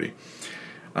some clarity.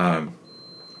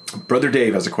 Brother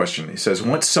Dave has a question. He says,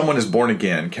 once someone is born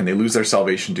again, can they lose their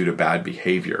salvation due to bad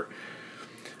behavior?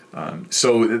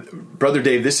 So Brother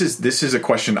Dave, this is a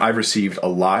question I've received a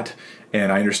lot,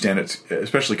 and I understand it,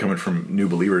 especially coming from new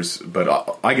believers,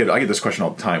 but I get this question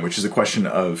all the time, which is a question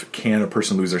of, can a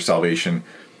person lose their salvation,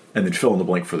 and then fill in the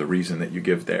blank for the reason that you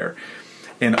give there.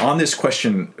 And on this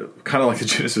question, kind of like the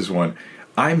Genesis one,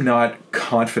 I'm not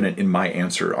confident in my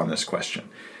answer on this question.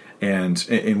 And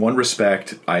in one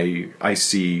respect, I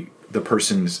see the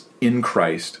person's in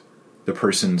Christ,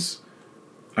 positionally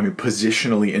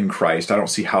in Christ. I don't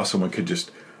see how someone could just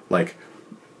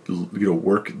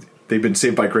work. They've been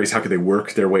saved by grace. How could they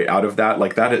work their way out of that?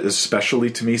 Like that, especially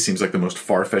to me, seems like the most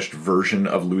far-fetched version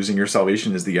of losing your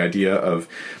salvation is the idea of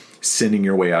sinning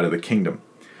your way out of the kingdom.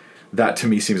 That to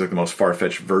me seems like the most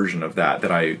far-fetched version of that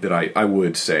I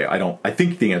would say. I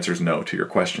think the answer is no to your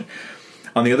question.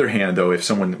 On the other hand, though, if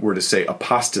someone were to say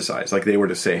apostatize, like they were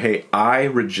to say, hey, I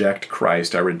reject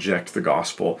Christ, I reject the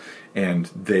gospel, and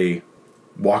they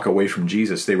walk away from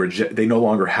Jesus, they no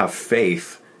longer have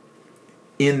faith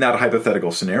in that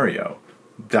hypothetical scenario,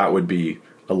 that would be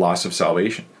a loss of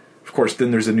salvation. Of course,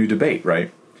 then there's a new debate,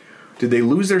 right? Did they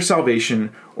lose their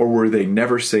salvation, or were they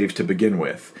never saved to begin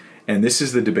with? And this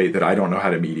is the debate that I don't know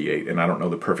how to mediate, and I don't know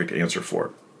the perfect answer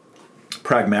for.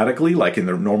 Pragmatically, like in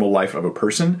the normal life of a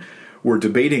person, we're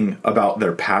debating about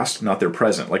their past, not their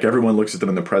present. Like everyone looks at them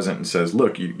in the present and says,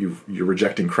 look, you're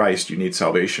rejecting Christ, you need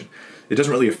salvation. It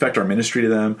doesn't really affect our ministry to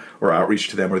them or outreach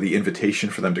to them or the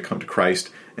invitation for them to come to Christ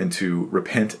and to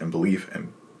repent and believe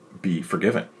and be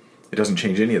forgiven. It doesn't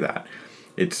change any of that.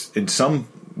 It's, in some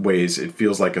ways, it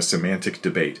feels like a semantic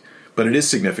debate, but it is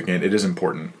significant, it is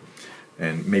important.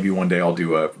 And maybe one day I'll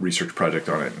do a research project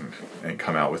on it and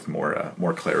come out with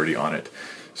more clarity on it.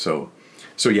 So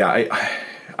yeah,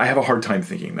 I have a hard time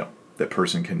thinking, though, that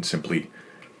person can simply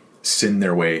sin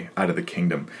their way out of the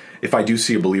kingdom. If I do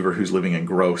see a believer who's living in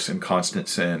gross and constant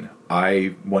sin,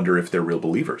 I wonder if they're real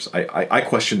believers. I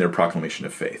question their proclamation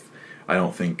of faith. I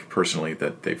don't think personally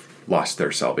that they've lost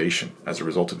their salvation as a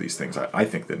result of these things. I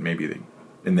think that maybe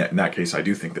in that case, I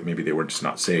do think that maybe they were just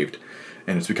not saved,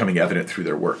 and it's becoming evident through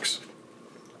their works.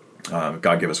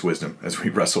 God give us wisdom as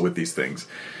we wrestle with these things.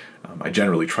 I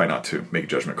generally try not to make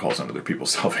judgment calls on other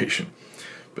people's salvation,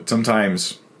 but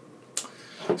sometimes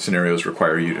scenarios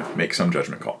require you to make some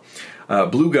judgment call.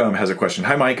 Blue Gum has a question.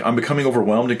 Hi, Mike. I'm becoming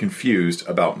overwhelmed and confused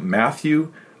about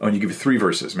Matthew. And you give 3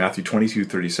 verses, Matthew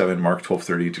 22:37, Mark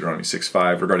 12:30, Deuteronomy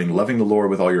 6:5, regarding loving the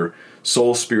Lord with all your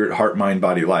soul, spirit, heart, mind,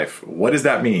 body, life. What does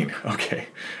that mean? Okay.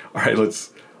 All right,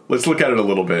 let's look at it a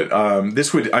little bit.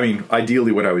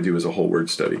 Ideally what I would do is a whole word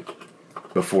study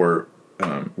before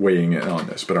weighing in on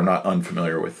this, but I'm not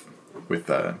unfamiliar with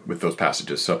those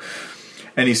passages. So,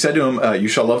 and he said to him, you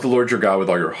shall love the Lord your God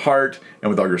with all your heart and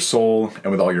with all your soul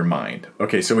and with all your mind.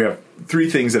 Okay, so we have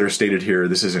 3 things that are stated here.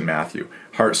 This is in Matthew,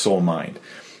 heart, soul, mind.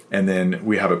 And then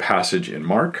we have a passage in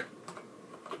Mark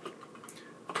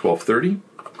 12:30,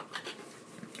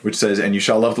 which says, and you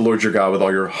shall love the Lord your God with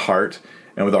all your heart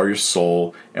and with all your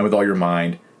soul and with all your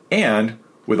mind and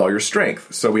with all your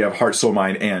strength. So we have heart, soul,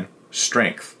 mind, and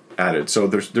strength added. So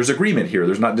there's agreement here.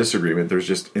 There's not disagreement. There's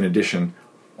just, in addition,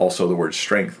 also the word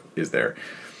strength is there.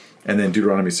 And then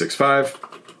Deuteronomy 6:5,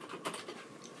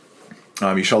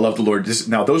 You shall love the Lord.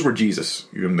 Now, those were Jesus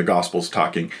in the Gospels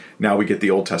talking. Now we get the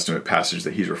Old Testament passage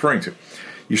that he's referring to.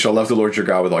 You shall love the Lord your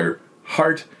God with all your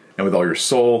heart and with all your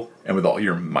soul and with all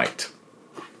your might.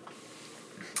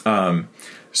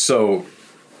 So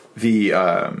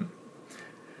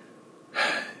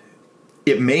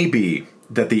it may be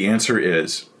that the answer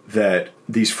is that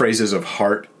these phrases of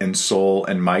heart and soul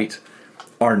and might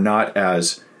are not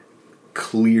as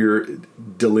clear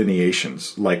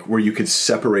delineations, like where you could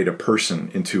separate a person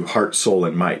into heart, soul,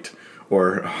 and might,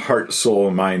 or heart,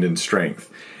 soul, mind, and strength.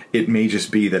 It may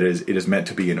just be that it is meant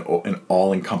to be an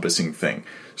all-encompassing thing.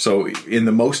 So in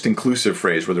the most inclusive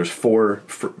phrase, where there's four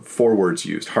words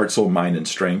used, heart, soul, mind, and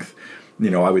strength,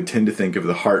 I would tend to think of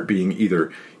the heart being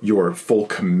either your full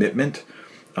commitment,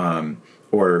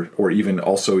 or even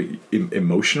also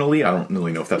emotionally. I don't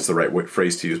really know if that's the right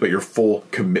phrase to use, but your full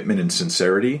commitment and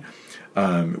sincerity,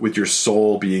 with your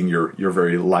soul being your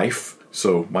very life.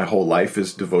 So my whole life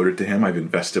is devoted to him. I've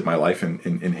invested my life in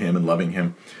him and loving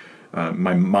him.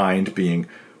 My mind being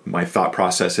my thought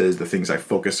processes, the things I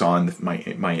focus on,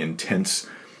 my intents,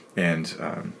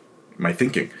 and my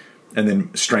thinking. And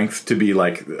then strength to be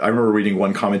like, I remember reading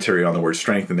one commentary on the word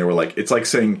strength, and they were like, it's like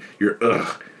saying you're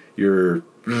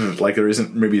like, there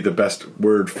isn't maybe the best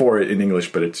word for it in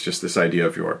English, but it's just this idea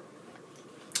of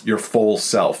your full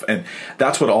self. And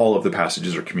that's what all of the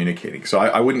passages are communicating. So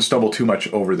I wouldn't stumble too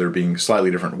much over there being slightly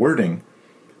different wording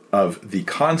of the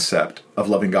concept of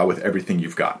loving God with everything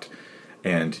you've got.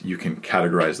 And you can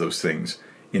categorize those things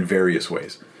in various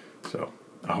ways. So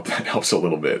I hope that helps a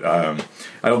little bit. I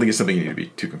don't think it's something you need to be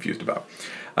too confused about.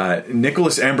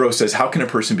 Nicholas Ambrose says, how can a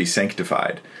person be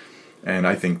sanctified? And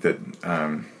I think that,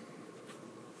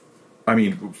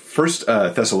 First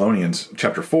Thessalonians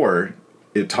chapter 4,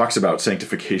 it talks about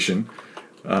sanctification,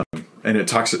 and it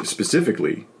talks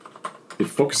specifically, it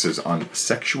focuses on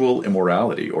sexual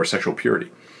immorality or sexual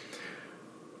purity.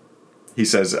 He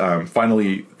says,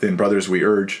 finally, then, brothers, we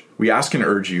ask and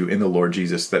urge you in the Lord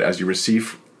Jesus that as you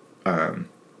received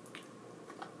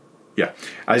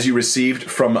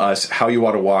from us how you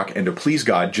ought to walk and to please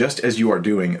God, just as you are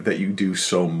doing, that you do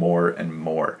so more and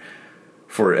more.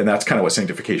 And that's kind of what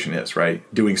sanctification is, right?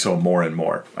 Doing so more and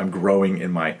more. I'm growing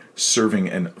in my serving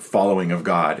and following of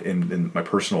God in my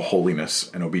personal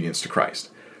holiness and obedience to Christ.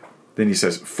 Then he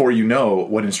says, for you know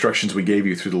what instructions we gave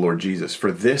you through the Lord Jesus. For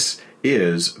this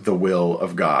is the will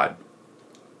of God,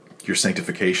 your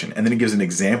sanctification. And then he gives an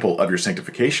example of your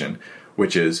sanctification,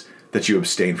 which is that you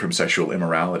abstain from sexual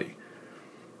immorality.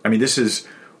 I mean, this is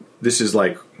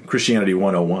like Christianity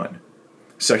 101.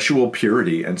 Sexual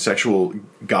purity and sexual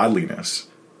godliness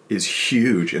is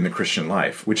huge in the Christian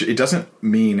life, which it doesn't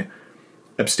mean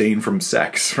abstain from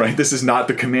sex, right? This is not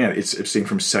the command. It's abstain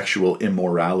from sexual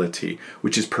immorality,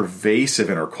 which is pervasive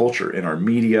in our culture, in our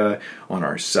media, on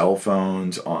our cell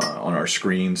phones, on our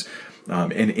screens,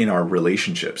 and in our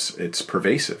relationships. It's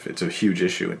pervasive. It's a huge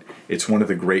issue. And it's one of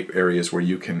the great areas where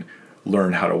you can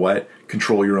learn how to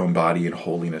control your own body in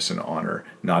holiness and honor,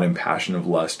 not in passion of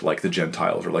lust like the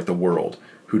Gentiles or like the world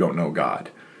who don't know God.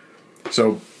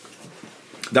 So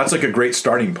that's like a great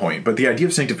starting point. But the idea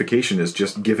of sanctification is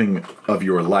just giving of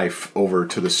your life over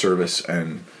to the service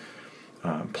and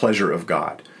pleasure of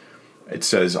God. It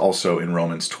says also in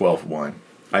Romans 12:1,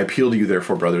 I appeal to you,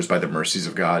 therefore, brothers, by the mercies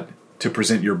of God, to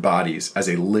present your bodies as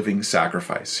a living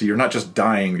sacrifice. So you're not just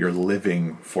dying, you're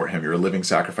living for him. You're a living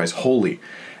sacrifice, holy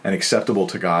and acceptable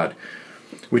to God,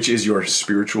 which is your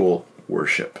spiritual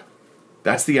worship.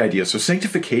 That's the idea. So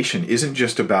sanctification isn't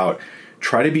just about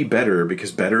try to be better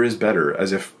because better is better,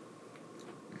 as if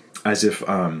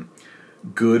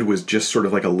good was just sort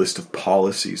of like a list of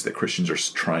policies that Christians are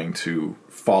trying to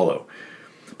follow.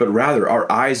 But rather,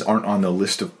 our eyes aren't on the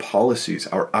list of policies.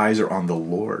 Our eyes are on the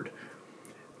Lord.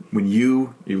 When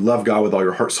you love God with all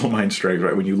your heart, soul, mind, strength,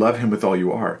 right? When you love him with all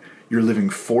you are, you're living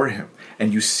for him.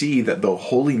 And you see that the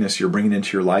holiness you're bringing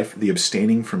into your life, the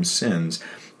abstaining from sins,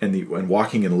 and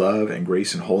walking in love and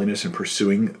grace and holiness and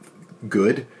pursuing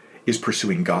good is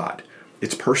pursuing God.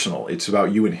 It's personal. It's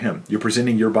about you and him. You're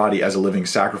presenting your body as a living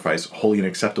sacrifice, holy and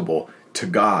acceptable to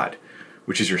God,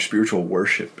 which is your spiritual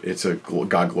worship. It's a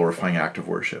God-glorifying act of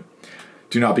worship.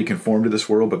 Do not be conformed to this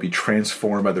world, but be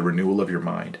transformed by the renewal of your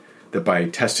mind, that by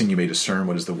testing you may discern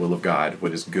what is the will of God,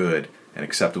 what is good and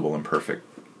acceptable and perfect.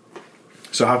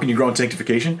 So how can you grow in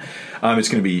sanctification? It's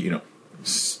going to be,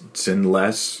 sin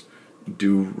less,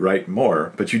 do right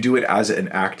more, but you do it as an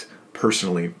act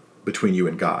personally between you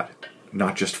and God,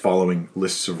 not just following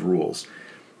lists of rules.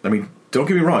 I mean, don't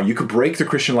get me wrong, you could break the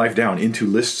Christian life down into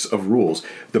lists of rules.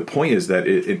 The point is that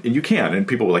and you can, and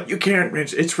people are like, you can't,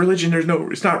 it's religion,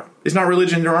 it's not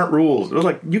religion, there aren't rules. They're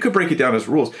like, you could break it down as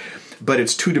rules, But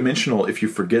it's two-dimensional if you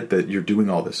forget that you're doing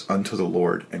all this unto the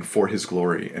Lord and for his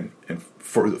glory and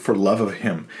for love of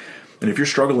him. And if you're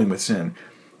struggling with sin,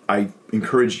 I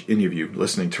encourage any of you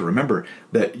listening to remember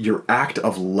that your act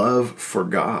of love for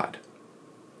God,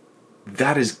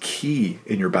 that is key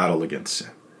in your battle against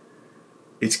sin.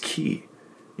 It's key.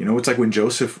 You know, it's like when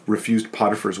Joseph refused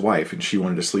Potiphar's wife and she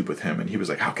wanted to sleep with him, and he was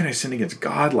like, how can I sin against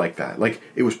God like that? Like,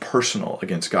 it was personal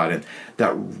against God. And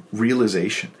that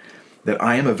realization that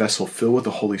I am a vessel filled with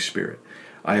the Holy Spirit.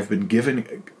 I have been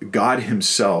given God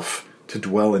himself to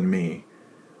dwell in me,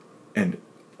 and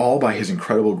all by his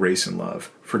incredible grace and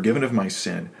love, forgiven of my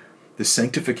sin. The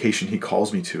sanctification he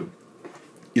calls me to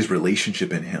is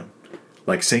relationship in him.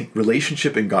 Like,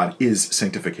 relationship in God is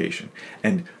sanctification.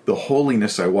 And the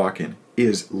holiness I walk in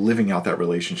is living out that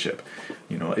relationship.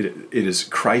 You know, it is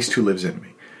Christ who lives in me.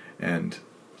 And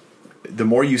the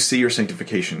more you see your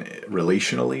sanctification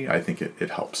relationally, I think it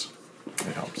helps.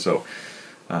 It helps. So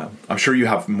I'm sure you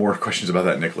have more questions about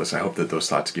that, Nicholas. I hope that those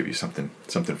thoughts give you something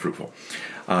fruitful.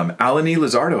 Alan E.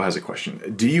 Lizardo has a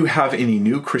question. Do you have any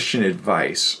new Christian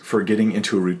advice for getting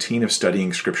into a routine of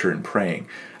studying Scripture and praying?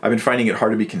 I've been finding it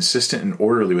hard to be consistent and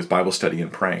orderly with Bible study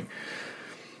and praying.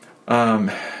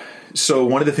 So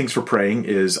one of the things for praying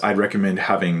is I'd recommend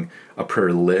having a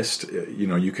prayer list. You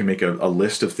know, you can make a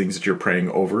list of things that you're praying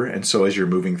over. And so as you're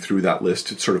moving through that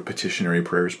list, it's sort of petitionary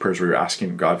prayers where you're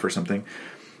asking God for something.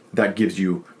 That gives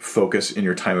you focus in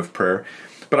your time of prayer.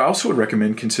 But I also would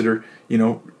recommend consider,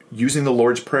 using the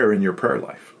Lord's Prayer in your prayer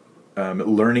life.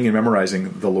 Learning and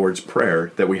memorizing the Lord's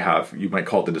Prayer that we have. You might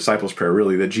call it the disciples' prayer,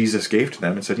 really, that Jesus gave to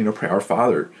them and said, pray, our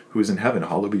Father who is in heaven,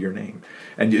 hallowed be your name.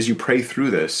 And as you pray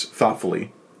through this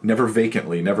thoughtfully, never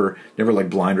vacantly, never like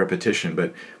blind repetition,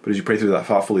 but as you pray through that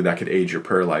thoughtfully, that could aid your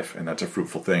prayer life, and that's a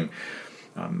fruitful thing.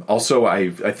 Also, I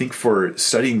think for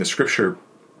studying the Scripture,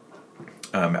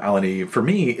 Alan, for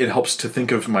me, it helps to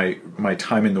think of my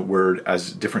time in the Word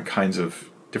as different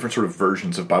sort of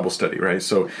versions of Bible study, right?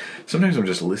 So sometimes I'm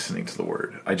just listening to the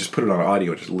Word. I just put it on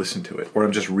audio and just listen to it. Or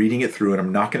I'm just reading it through, and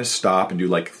I'm not going to stop and do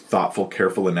like thoughtful,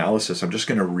 careful analysis. I'm just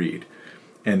going to read.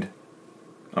 And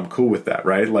I'm cool with that,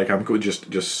 right? Like, I'm cool just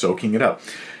soaking it up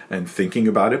and thinking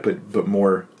about it, but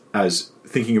more as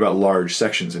thinking about large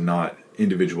sections and not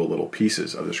individual little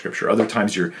pieces of the Scripture. Other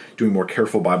times you're doing more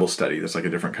careful Bible study. That's like a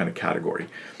different kind of category.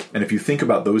 And if you think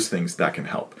about those things, that can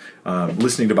help.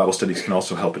 Listening to Bible studies can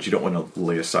also help, but you don't want to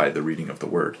lay aside the reading of the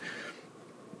Word.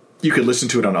 You could listen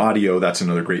to it on audio. That's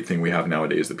another great thing we have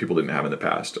nowadays that people didn't have in the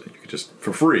past. You could just,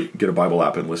 for free, get a Bible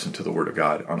app and listen to the Word of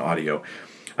God on audio.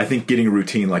 I think getting a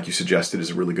routine, like you suggested, is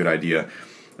a really good idea.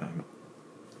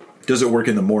 Does it work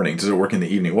in the morning? Does it work in the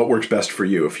evening? What works best for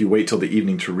you? If you wait till the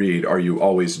evening to read, are you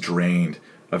always drained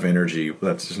of energy?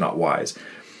 That's just not wise.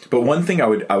 But one thing I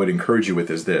would encourage you with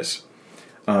is this.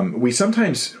 We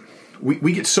sometimes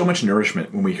get so much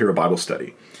nourishment when we hear a Bible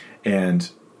study. And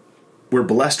we're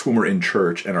blessed when we're in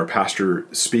church and our pastor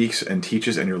speaks and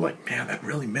teaches and you're like, man, that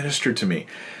really ministered to me.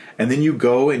 And then you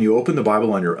go and you open the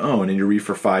Bible on your own and you read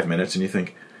for 5 minutes and you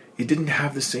think, it didn't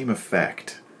have the same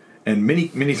effect. And many,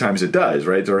 many times it does,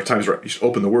 right? There are times where you just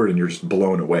open the Word and you're just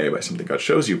blown away by something God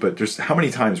shows you. But there's how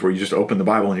many times where you just open the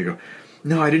Bible and you go,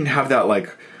 no, I didn't have that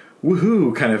like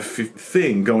woohoo kind of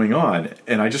thing going on.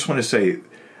 And I just want to say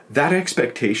that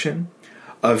expectation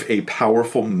of a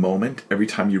powerful moment every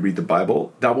time you read the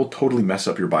Bible, that will totally mess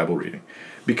up your Bible reading.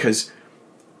 Because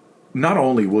not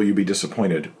only will you be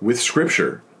disappointed with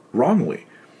Scripture wrongly,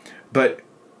 but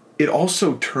it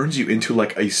also turns you into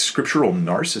like a scriptural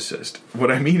narcissist.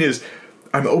 What I mean is,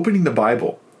 I'm opening the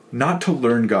Bible not to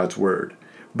learn God's Word,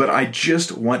 but I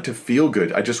just want to feel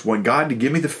good. I just want God to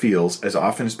give me the feels as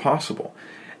often as possible.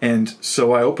 And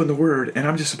so I open the Word and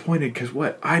I'm disappointed because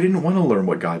what? I didn't want to learn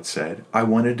what God said. I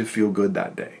wanted to feel good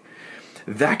that day.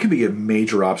 That can be a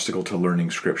major obstacle to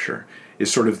learning Scripture,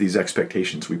 is sort of these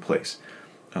expectations we place.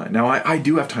 Now, I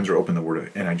do have times where I open the Word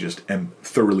and I just am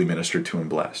thoroughly ministered to and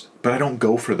blessed. But I don't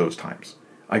go for those times.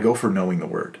 I go for knowing the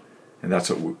Word. And that's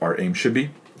what our aim should be.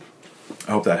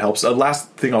 I hope that helps. The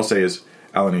last thing I'll say is,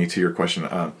 Alan, to your question,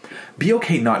 be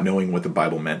okay not knowing what the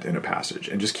Bible meant in a passage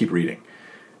and just keep reading.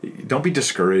 Don't be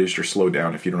discouraged or slow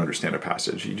down if you don't understand a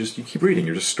passage. You keep reading.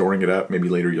 You're just storing it up. Maybe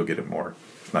later you'll get it more.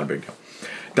 It's not a big deal.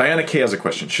 Diana K. has a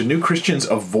question. Should new Christians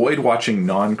avoid watching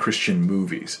non-Christian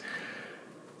movies?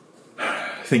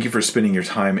 Thank you for spending your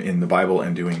time in the Bible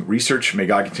and doing research. May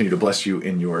God continue to bless you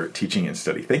in your teaching and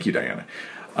study. Thank you, Diana.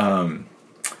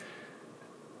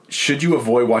 Should you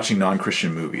avoid watching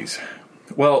non-Christian movies?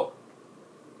 Well,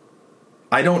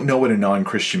 I don't know what a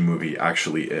non-Christian movie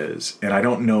actually is, and I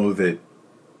don't know that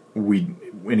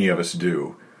any of us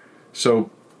do.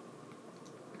 So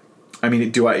I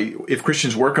mean, if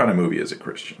Christians work on a movie, is it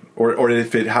Christian? Or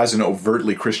if it has an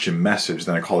overtly Christian message,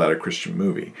 then I call that a Christian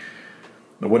movie.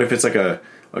 What if it's like a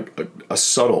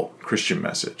subtle Christian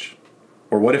message?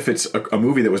 Or what if it's a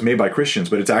movie that was made by Christians,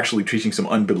 but it's actually teaching some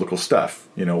unbiblical stuff?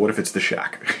 What if it's The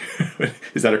Shack?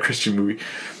 Is that a Christian movie?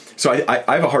 So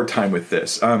I have a hard time with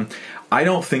this. I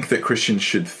don't think that Christians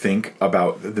should think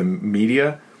about the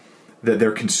media that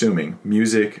they're consuming,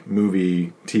 music,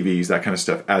 movie, TVs, that kind of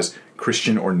stuff, as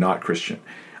Christian or not Christian.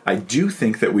 I do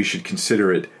think that we should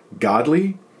consider it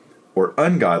godly or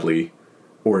ungodly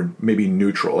or maybe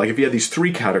neutral. Like if you had these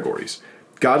three categories,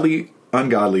 godly,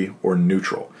 ungodly, or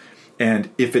neutral.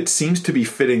 And if it seems to be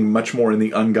fitting much more in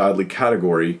the ungodly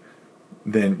category,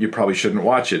 then you probably shouldn't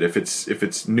watch it. If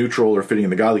it's neutral or fitting in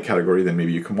the godly category, then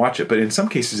maybe you can watch it. But in some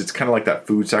cases, it's kind of like that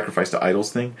food sacrifice to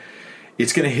idols thing.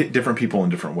 It's going to hit different people in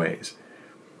different ways.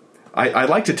 I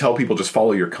like to tell people just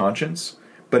follow your conscience.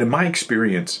 But in my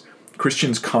experience,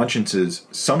 Christians' consciences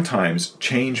sometimes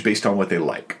change based on what they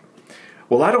like.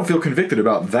 Well, I don't feel convicted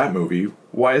about that movie.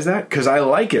 Why is that? Because I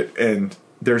like it. And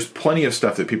there's plenty of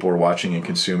stuff that people are watching and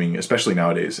consuming, especially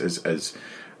nowadays, as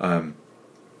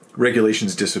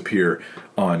regulations disappear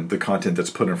on the content that's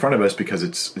put in front of us because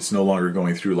it's no longer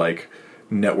going through like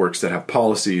networks that have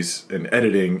policies and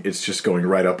editing. It's just going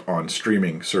right up on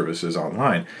streaming services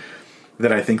online.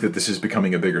 That I think that this is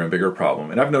becoming a bigger and bigger problem.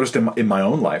 And I've noticed in my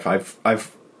own life,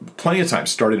 I've plenty of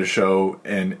times started a show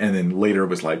and then later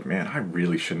was like, man, I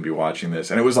really shouldn't be watching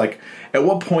this. And it was like, at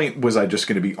what point was I just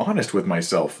going to be honest with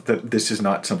myself that this is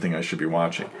not something I should be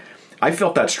watching? I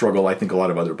felt that struggle. I think a lot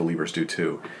of other believers do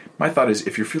too. My thought is,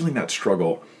 if you're feeling that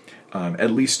struggle, at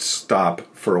least stop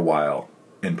for a while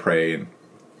and pray and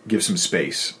give some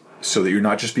space so that you're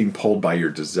not just being pulled by your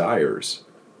desires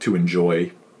to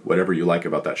enjoy whatever you like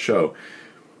about that show.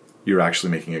 You're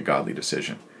actually making a godly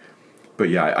decision. But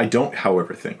yeah, I don't,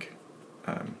 however, think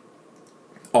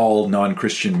all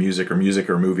non-Christian music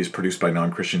or movies produced by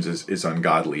non-Christians is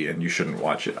ungodly and you shouldn't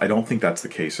watch it. I don't think that's the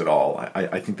case at all.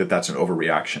 I think that that's an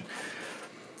overreaction.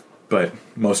 But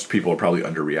most people are probably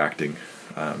underreacting,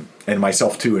 and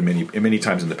myself too. In many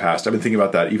times in the past, I've been thinking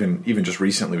about that. Even just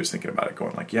recently, was thinking about it,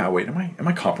 going like, "Yeah, wait, am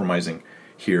I compromising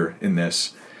here in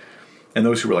this?" And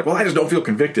those who were like, "Well, I just don't feel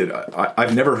convicted."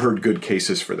 I've never heard good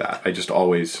cases for that. I just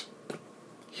always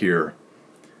hear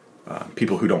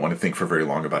people who don't want to think for very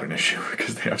long about an issue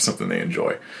because they have something they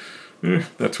enjoy.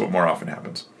 That's what more often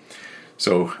happens.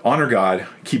 So honor God,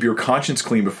 keep your conscience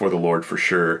clean before the Lord for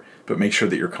sure, but make sure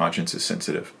that your conscience is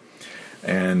sensitive.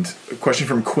 And a question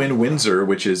from Quinn Windsor,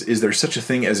 which is there such a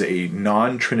thing as a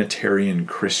non-Trinitarian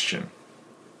Christian?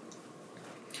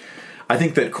 I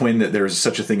think that, Quinn, that there is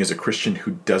such a thing as a Christian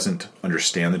who doesn't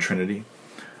understand the Trinity,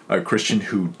 a Christian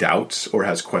who doubts or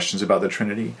has questions about the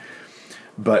Trinity.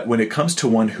 But when it comes to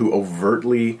one who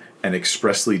overtly and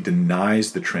expressly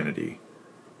denies the Trinity,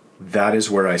 that is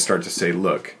where I start to say,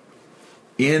 look,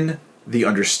 in the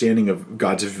understanding of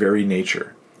God's very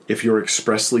nature, if you're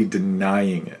expressly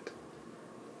denying it,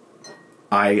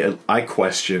 I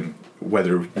question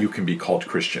whether you can be called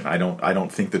Christian. I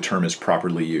don't think the term is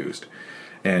properly used.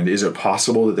 And is it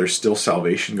possible that there's still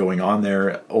salvation going on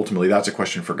there? Ultimately, that's a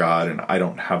question for God, and I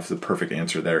don't have the perfect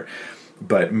answer there.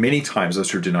 But many times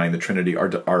those who are denying the Trinity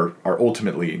are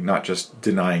ultimately not just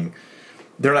denying.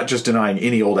 They're not just denying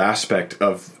any old aspect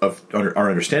of our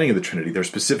understanding of the Trinity. They're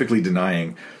specifically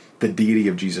denying the deity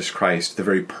of Jesus Christ, the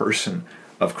very person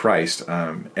of Christ,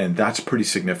 and that's pretty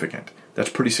significant. That's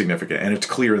pretty significant, and it's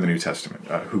clear in the New Testament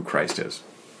who Christ is.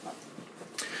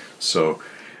 So,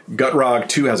 Gutrog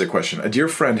 2 has a question. A dear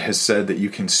friend has said that you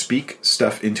can speak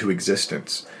stuff into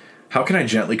existence. How can I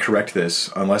gently correct this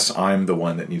unless I'm the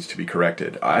one that needs to be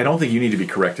corrected? I don't think you need to be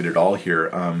corrected at all here.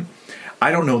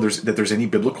 I don't know that there's any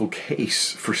biblical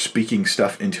case for speaking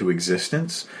stuff into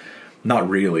existence. Not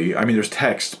really. I mean, there's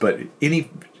text, but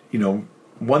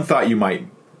one thought you might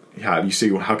have, you say,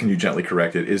 well, how can you gently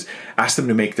correct it, is ask them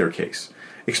to make their case.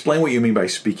 Explain what you mean by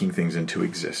speaking things into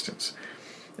existence.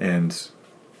 And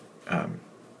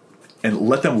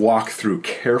let them walk through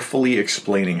carefully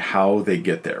explaining how they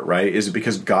get there, right? Is it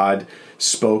because God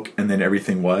spoke and then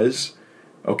everything was?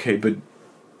 Okay, but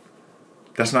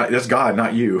that's God,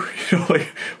 not you.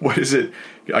 Like, what is it?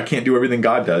 I can't do everything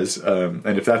God does. And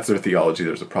if that's their theology,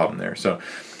 there's a problem there. So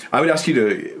I would ask you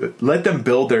to let them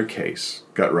build their case,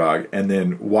 Gutrog, and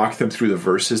then walk them through the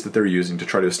verses that they're using to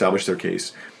try to establish their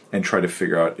case and try to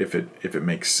figure out if it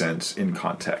makes sense in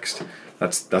context.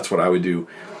 That's what I would do.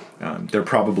 They're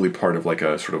probably part of like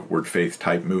a sort of word faith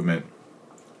type movement.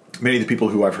 Many of the people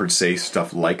who I've heard say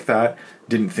stuff like that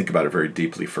didn't think about it very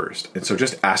deeply first. And so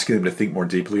just asking them to think more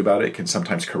deeply about it can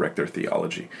sometimes correct their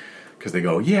theology. because they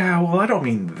go, yeah, well, I don't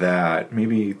mean that.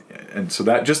 Maybe, and so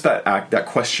that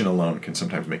question alone can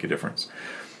sometimes make a difference.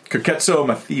 Koketso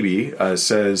Mathibi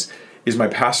says, "Is my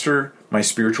pastor my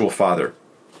spiritual father?"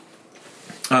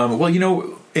 Well,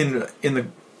 in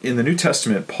the New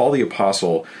Testament, Paul the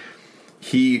Apostle,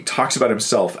 he talks about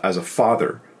himself as a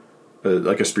father,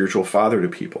 like a spiritual father to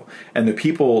people, and the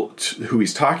people who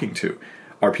he's talking to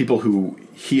are people who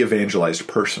he evangelized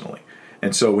personally.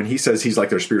 And so when he says he's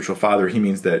like their spiritual father, he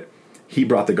means that he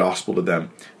brought the gospel to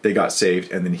them, they got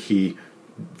saved, and then he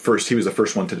was the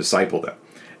first one to disciple them.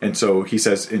 And so he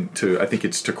says I think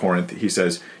it's to Corinth, he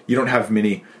says, you have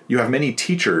many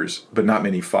teachers, but not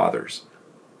many fathers.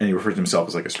 And he refers to himself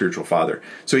as like a spiritual father.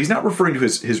 So he's not referring to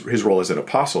his role as an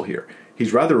apostle here.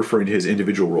 He's rather referring to his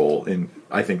individual role in,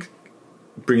 I think,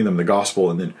 bringing them the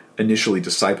gospel and then initially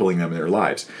discipling them in their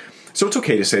lives. So it's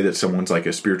okay to say that someone's like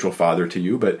a spiritual father to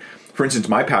you, but for instance,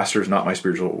 my pastor is not my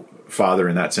spiritual father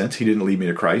in that sense. He didn't lead me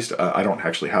to Christ. I don't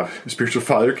actually have a spiritual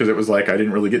father because it was like I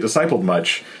didn't really get discipled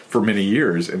much for many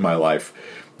years in my life.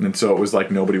 And so it was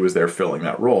like nobody was there filling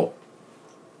that role.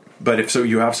 But if so,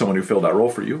 you have someone who filled that role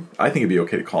for you, I think it'd be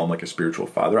okay to call him like a spiritual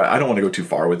father. I don't want to go too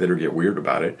far with it or get weird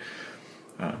about it.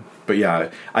 But yeah,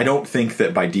 I don't think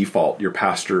that by default, your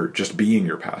pastor, just being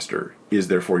your pastor, is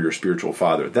therefore your spiritual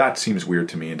father. That seems weird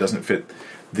to me. It doesn't fit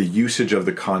the usage of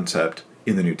the concept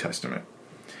in the New Testament.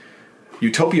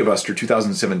 Utopia Buster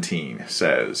 2017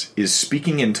 says, is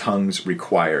speaking in tongues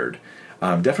required?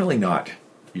 Definitely not,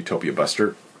 Utopia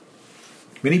Buster.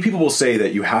 Many people will say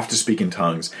that you have to speak in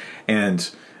tongues, and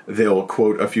they'll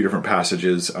quote a few different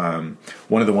passages.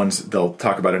 One of the ones they'll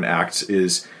talk about in Acts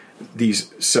is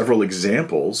these several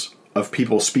examples of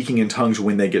people speaking in tongues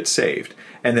when they get saved,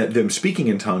 and that them speaking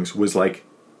in tongues was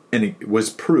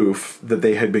proof that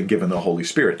they had been given the Holy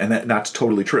Spirit, and that's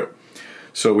totally true.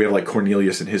 So we have like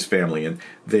Cornelius and his family, and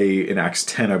they, in Acts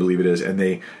 10, I believe it is, and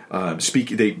they speak.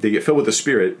 They get filled with the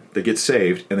Spirit, they get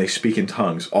saved, and they speak in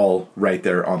tongues all right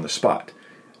there on the spot.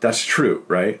 That's true,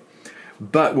 right?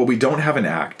 But what we don't have in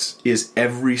Acts is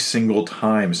every single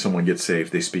time someone gets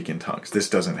saved, they speak in tongues. This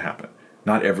doesn't happen.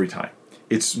 Not every time.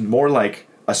 It's more like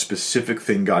a specific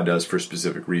thing God does for a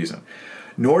specific reason.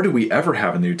 Nor do we ever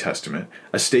have in the New Testament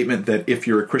a statement that if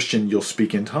you're a Christian, you'll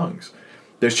speak in tongues.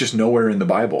 There's just nowhere in the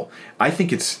Bible. I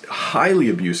think it's highly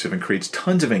abusive and creates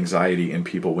tons of anxiety in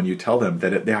people when you tell them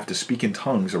that they have to speak in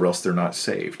tongues or else they're not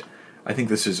saved. I think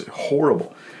this is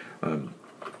horrible.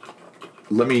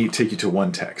 Let me take you to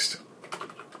one text.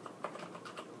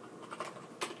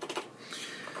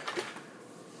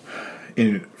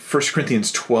 In 1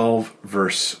 Corinthians 12,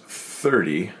 verse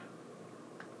 30,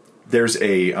 there's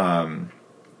a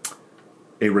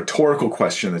rhetorical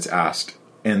question that's asked,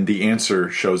 and the answer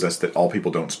shows us that all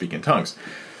people don't speak in tongues.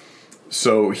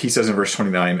 So he says in verse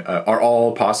 29, are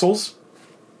all apostles?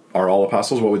 Are all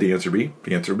apostles? What would the answer be?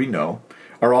 The answer would be no.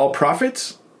 Are all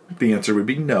prophets? The answer would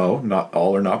be no. Not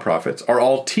all are not prophets. Are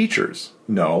all teachers?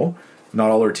 No.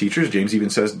 Not all are teachers. James even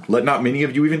says, let not many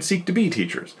of you even seek to be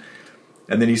teachers.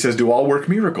 And then he says, do all work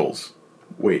miracles?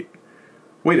 Wait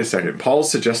a second.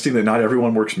 Paul's suggesting that not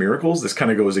everyone works miracles? This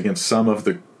kind of goes against some of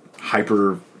the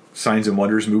hyper signs and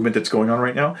wonders movement that's going on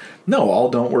right now. No, all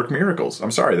don't work miracles.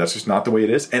 I'm sorry, that's just not the way it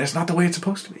is, and it's not the way it's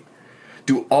supposed to be.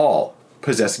 Do all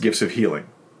possess gifts of healing?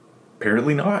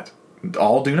 Apparently not.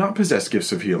 All do not possess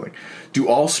gifts of healing. Do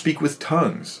all speak with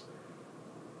tongues?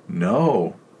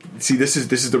 No. See, this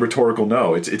is the rhetorical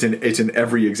no. It's in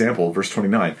every example. Verse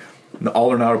 29.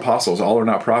 All are not apostles, all are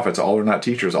not prophets, all are not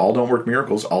teachers, all don't work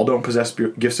miracles, all don't possess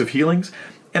gifts of healings,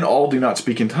 and all do not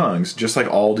speak in tongues, just like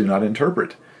all do not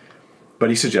interpret. But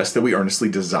he suggests that we earnestly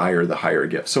desire the higher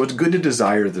gifts. So it's good to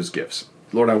desire those gifts.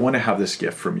 Lord, I want to have this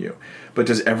gift from you. But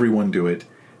does everyone do it?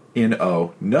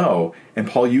 No. And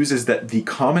Paul uses that the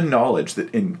common knowledge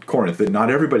that in Corinth, that not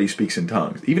everybody speaks in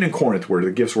tongues, even in Corinth where the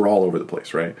gifts were all over the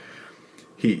place, right?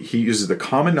 He uses the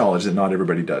common knowledge that not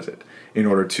everybody does it in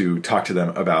order to talk to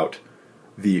them about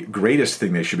the greatest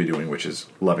thing they should be doing, which is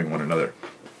loving one another.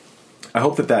 I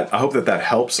hope that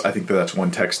helps. I think that's one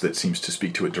text that seems to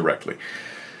speak to it directly.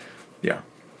 Yeah.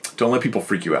 Don't let people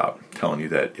freak you out telling you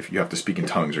that if you have to speak in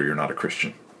tongues or you're not a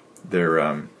Christian. They're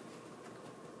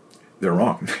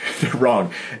wrong. They're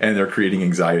wrong, and they're creating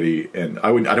anxiety. And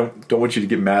I don't want you to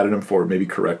get mad at them for it. Maybe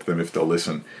correct them if they'll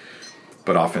listen.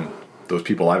 But often those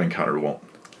people I've encountered won't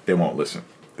listen.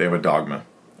 They have a dogma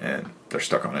and they're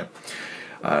stuck on it.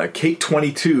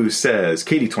 Katie22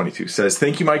 says,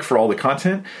 thank you, Mike, for all the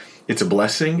content. It's a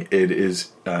blessing. It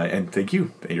is, and thank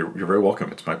you. You're very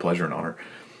welcome. It's my pleasure and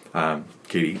honor,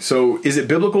 Katie. So is it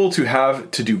biblical to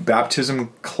have to do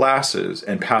baptism classes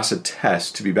and pass a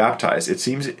test to be baptized? It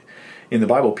seems in the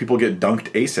Bible people get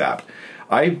dunked ASAP.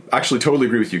 I actually totally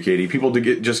agree with you, Katie. People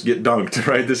just get dunked,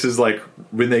 right? This is like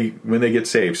when they get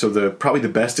saved. So probably the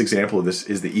best example of this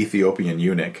is the Ethiopian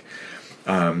eunuch.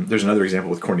 There's another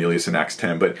example with Cornelius in Acts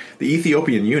 10, but the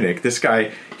Ethiopian eunuch, this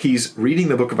guy, he's reading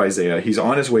the book of Isaiah. He's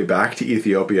on his way back to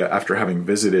Ethiopia after having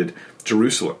visited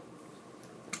Jerusalem.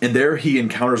 And there he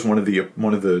encounters one of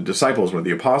the disciples, one of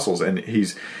the apostles, and he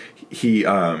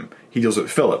deals with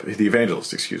Philip, the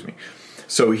evangelist, excuse me.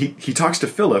 So he talks to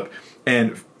Philip,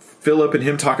 and Philip and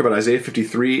him talk about Isaiah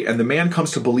 53, and the man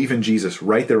comes to believe in Jesus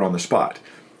right there on the spot.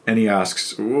 And he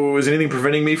asks, is anything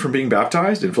preventing me from being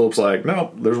baptized? And Philip's like,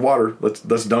 no, there's water.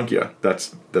 Let's dunk you. That's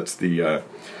the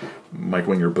Mike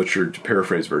Winger butchered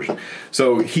paraphrase version.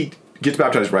 So he gets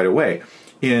baptized right away.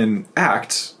 In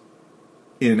Acts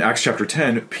chapter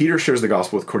 10, Peter shares the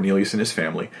gospel with Cornelius and his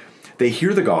family. They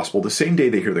hear the gospel. The same day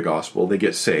they hear the gospel, they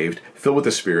get saved, filled with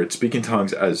the Spirit, speak in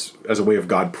tongues as a way of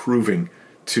God proving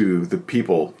to the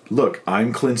people, look,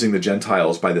 I'm cleansing the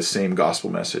Gentiles by the same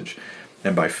gospel message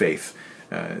and by faith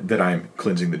that I'm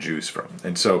cleansing the Jews from.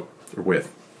 And so they're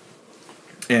with.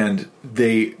 And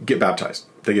they get baptized.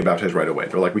 They get baptized right away.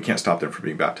 They're like, we can't stop them from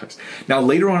being baptized. Now,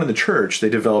 later on in the church, they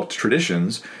developed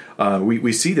traditions.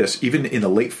 We see this even in the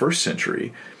late first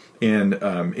century in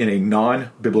a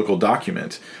non-biblical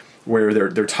document where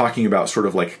they're talking about sort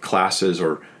of like classes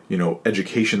or,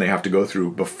 education they have to go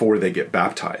through before they get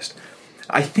baptized.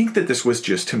 I think that this was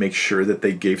just to make sure that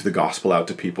they gave the gospel out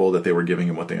to people, that they were giving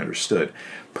them what they understood.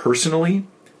 Personally,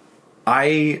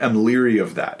 I am leery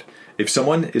of that. If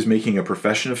someone is making a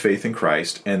profession of faith in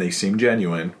Christ and they seem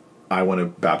genuine, I want to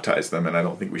baptize them, and I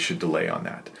don't think we should delay on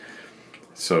that.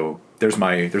 So there's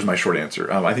my short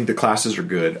answer. I think the classes are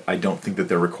good. I don't think that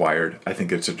they're required. I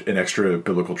think it's an extra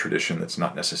biblical tradition that's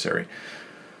not necessary.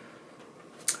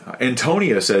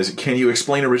 Antonia says, can you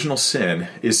explain original sin?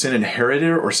 Is sin inherited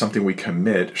or something we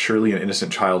commit? Surely an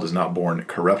innocent child is not born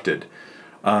corrupted.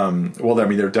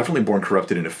 They're definitely born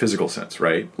corrupted in a physical sense,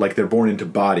 right? Like they're born into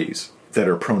bodies that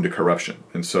are prone to corruption.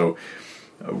 And so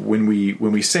when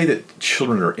we say that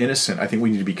children are innocent, I think we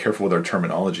need to be careful with our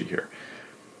terminology here.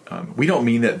 We don't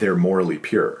mean that they're morally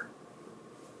pure,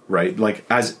 right? Like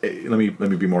let me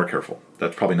be more careful.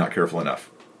 That's probably not careful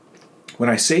enough. When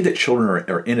I say that children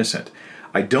are innocent,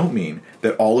 I don't mean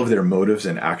that all of their motives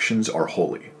and actions are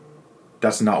holy.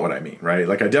 That's not what I mean, right?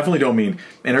 Like I definitely don't mean,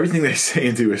 and everything they say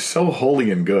and do is so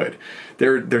holy and good.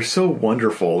 They're so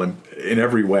wonderful in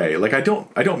every way. Like I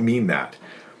don't mean that.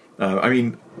 I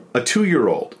mean, a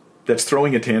 2-year-old that's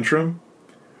throwing a tantrum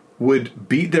would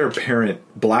beat their parent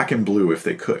black and blue if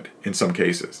they could, in some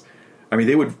cases. I mean,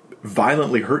 they would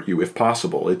violently hurt you if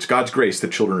possible. It's God's grace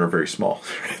that children are very small.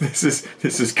 This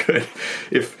is good.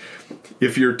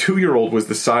 If your 2-year-old was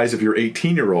the size of your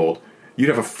 18-year-old, you'd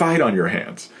have a fight on your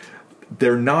hands.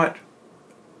 They're not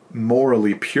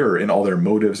morally pure in all their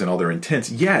motives and all their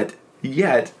intents. Yet,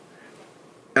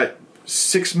 at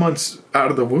 6 months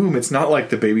out of the womb, it's not like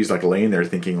the baby's like laying there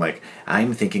thinking like,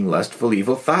 I'm thinking lustful,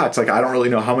 evil thoughts. Like, I don't really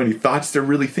know how many thoughts they're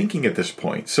really thinking at this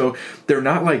point. So they're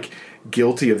not like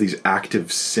guilty of these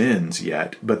active sins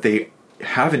yet, but they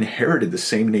have inherited the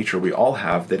same nature we all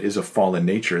have, that is a fallen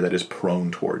nature that is prone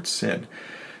towards sin.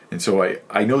 And so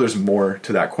I know there's more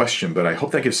to that question, but I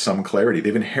hope that gives some clarity.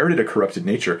 They've inherited a corrupted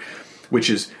nature, which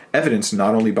is evidenced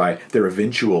not only by their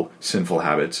eventual sinful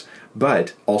habits,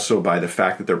 but also by the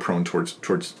fact that they're prone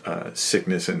towards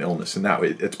sickness and illness. And that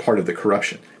way, it's part of the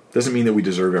corruption. Doesn't mean that we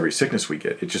deserve every sickness we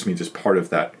get. It just means it's part of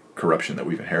that corruption that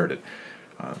we've inherited.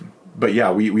 But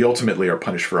yeah, we ultimately are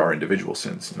punished for our individual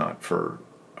sins, not for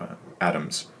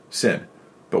Adam's sin,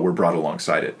 but we're brought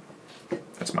alongside it.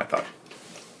 That's my thought.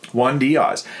 Juan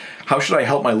Diaz, how should I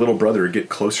help my little brother get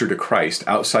closer to Christ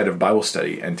outside of Bible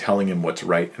study and telling him what's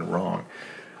right and wrong?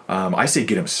 I say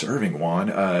get him serving, Juan.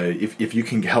 If you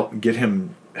can get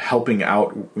him helping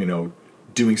out,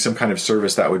 doing some kind of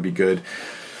service, that would be good.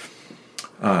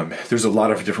 There's a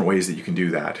lot of different ways that you can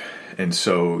do that. And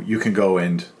so you can go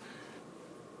and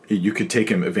you could take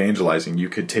him evangelizing. You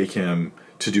could take him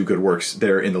to do good works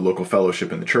there in the local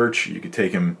fellowship in the church. You could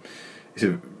take him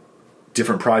to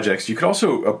different projects. You could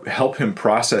also help him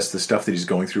process the stuff that he's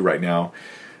going through right now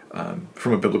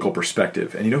from a biblical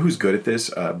perspective. And you know who's good at this?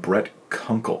 Brett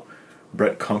Kunkel.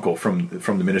 Brett Kunkel from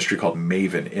the ministry called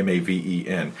Maven,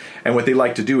 M-A-V-E-N. And what they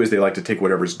like to do is they like to take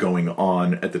whatever's going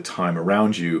on at the time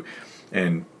around you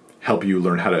and help you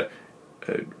learn how to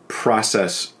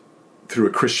process through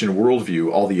a Christian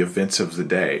worldview all the events of the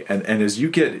day. And as you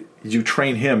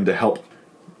train him to help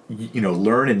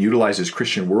learn and utilize his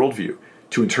Christian worldview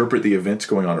to interpret the events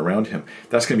going on around him,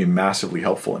 that's going to be massively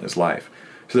helpful in his life.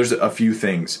 So there's a few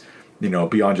things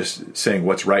beyond just saying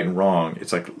what's right and wrong.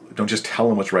 It's like, don't just tell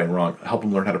him what's right and wrong. Help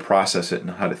him learn how to process it and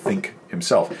how to think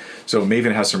himself. So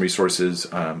Maven has some resources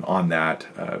on that.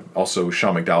 Also,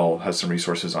 Sean McDowell has some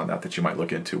resources on that you might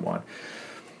look into one.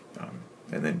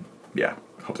 And then,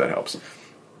 hope that helps.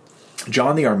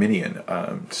 John the Arminian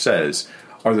says,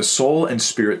 are the soul and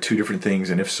spirit two different things?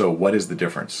 And if so, what is the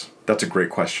difference? That's a great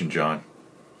question, John.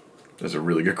 That's a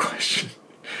really good question.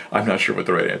 I'm not sure what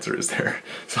the right answer is there.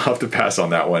 So I'll have to pass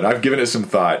on that one. I've given it some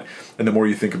thought, and the more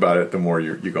you think about it, the more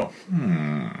you go,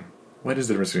 what is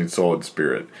the difference between soul and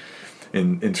spirit?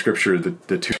 In Scripture,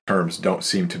 the two terms don't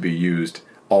seem to be used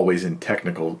always in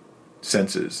technical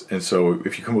senses. And so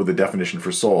if you come up with a definition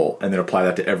for soul and then apply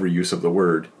that to every use of the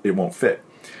word, it won't fit.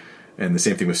 And the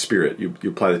same thing with spirit. You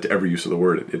apply that to every use of the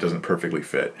word, it doesn't perfectly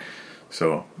fit.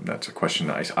 So that's a question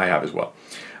I have as well.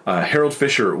 Harold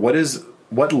Fisher,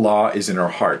 what law is in our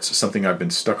hearts? Something I've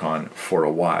been stuck on for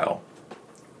a while.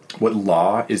 What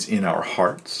law is in our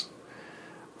hearts?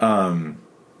 Okay,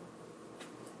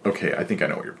 I think I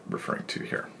know what you're referring to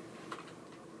here.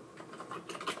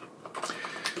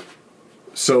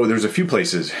 So there's a few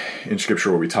places in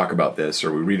Scripture where we talk about this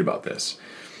or we read about this.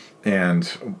 And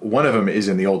one of them is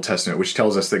in the Old Testament, which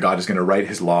tells us that God is going to write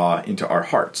his law into our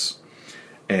hearts.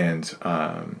 And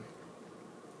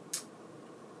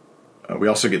we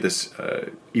also get this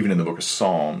even in the book of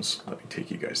Psalms. Let me take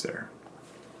you guys there.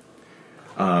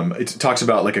 It talks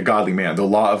about like a godly man. The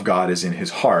law of God is in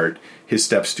his heart. His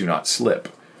steps do not slip.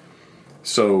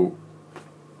 So,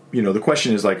 the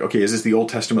question is like, okay, is this the Old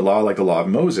Testament law like the law of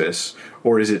Moses?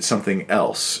 Or is it something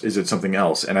else?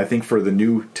 And I think for the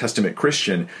New Testament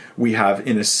Christian, we have,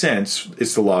 in a sense,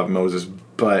 it's the law of Moses,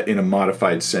 but in a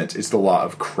modified sense, it's the law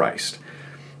of Christ.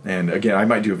 And again, I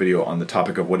might do a video on the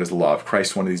topic of what is the law of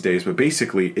Christ one of these days, but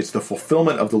basically it's the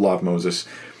fulfillment of the law of Moses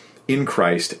in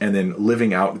Christ and then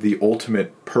living out the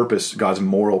ultimate purpose, God's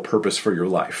moral purpose for your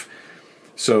life.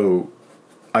 So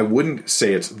I wouldn't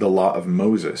say it's the law of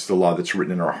Moses, the law that's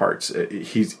written in our hearts.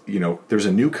 There's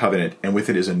a new covenant, and with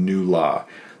it is a new law.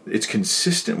 It's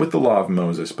consistent with the law of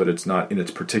Moses, but it's not in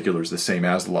its particulars the same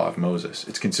as the law of Moses.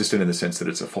 It's consistent in the sense that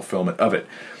it's a fulfillment of it.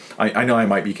 I know I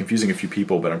might be confusing a few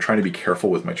people, but I'm trying to be careful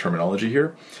with my terminology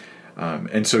here.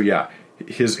 And so,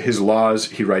 his laws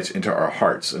he writes into our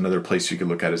hearts. Another place you could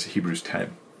look at is Hebrews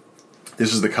 10.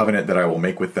 This is the covenant that I will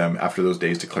make with them after those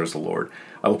days, declares the Lord.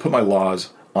 I will put my laws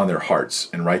on their hearts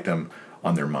and write them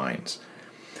on their minds.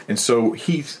 And so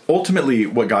ultimately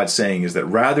what God's saying is that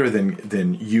rather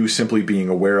than you simply being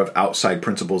aware of outside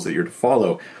principles that you're to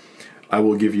follow, I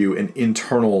will give you an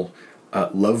internal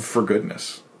love for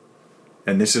goodness.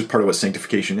 And this is part of what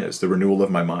sanctification is, the renewal of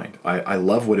my mind. I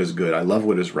love what is good. I love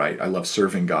what is right. I love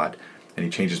serving God. And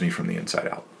he changes me from the inside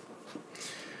out.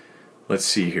 Let's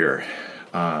see here.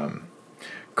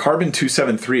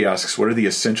 Carbon273 asks, what are the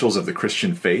essentials of the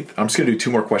Christian faith? I'm just going to do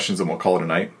two more questions and we'll call it a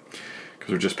night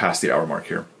because we're just past the hour mark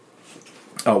here.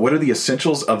 What are the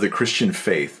essentials of the Christian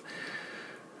faith?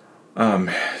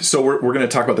 So we're going to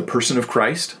talk about the person of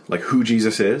Christ, like who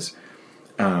Jesus is,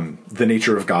 the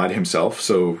nature of God himself.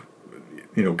 So,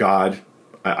 God,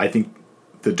 I think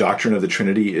the doctrine of the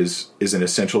Trinity is an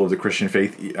essential of the Christian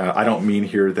faith. I don't mean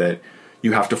here that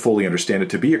you have to fully understand it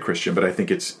to be a Christian, but I think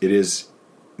it is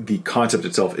the concept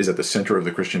itself is at the center of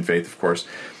the Christian faith, of course.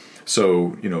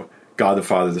 So, God the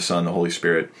Father, the Son, the Holy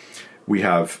Spirit. We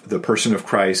have the person of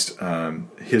Christ,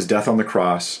 his death on the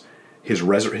cross,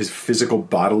 his physical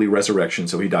bodily resurrection.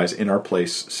 So he dies in our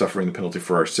place, suffering the penalty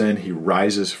for our sin. He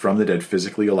rises from the dead,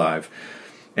 physically alive.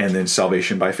 And then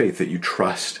salvation by faith, that you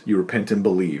trust, you repent and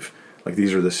believe. Like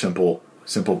these are the simple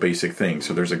basic things.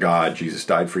 So there's a God, Jesus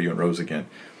died for you and rose again.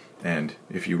 And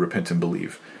if you repent and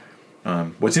believe.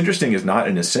 What's interesting is not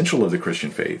an essential of the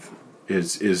Christian faith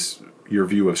is your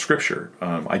view of Scripture.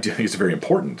 I do think it's very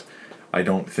important. I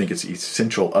don't think it's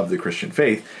essential of the Christian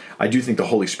faith. I do think the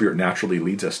Holy Spirit naturally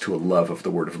leads us to a love of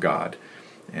the Word of God,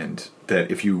 and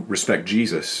that if you respect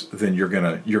Jesus, then you're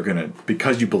gonna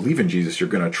because you believe in Jesus, you're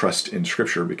gonna trust in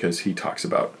Scripture because he talks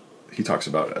about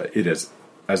it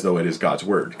as though it is God's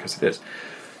Word, because it is.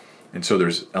 And so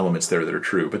there's elements there that are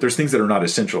true. But there's things that are not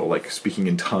essential, like speaking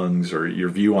in tongues or your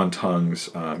view on tongues,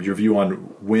 your view on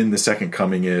when the second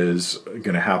coming is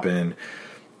going to happen.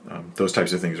 Those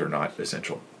types of things are not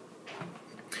essential.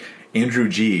 Andrew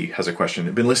G. has a question.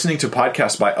 I've been listening to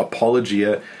podcasts by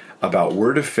Apologia about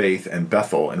Word of Faith and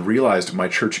Bethel and realized my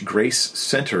church Grace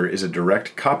Center is a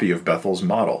direct copy of Bethel's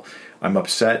model. I'm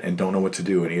upset and don't know what to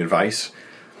do. Any advice?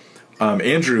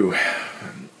 Andrew,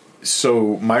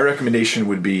 so my recommendation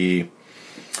would be,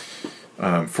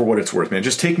 for what it's worth, man,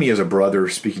 just take me as a brother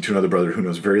speaking to another brother who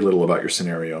knows very little about your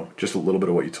scenario, just a little bit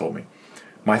of what you told me.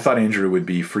 my thought, Andrew, would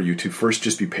be for you to first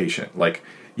just be patient. Like,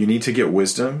 you need to get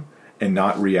wisdom and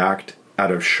not react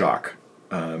out of shock.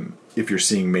 If you're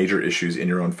seeing major issues in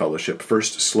your own fellowship,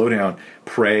 first slow down,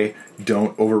 pray,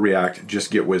 don't overreact,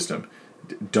 just get wisdom.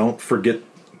 Don't forget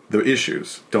the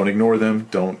issues. Don't ignore them.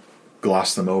 Don't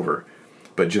gloss them over,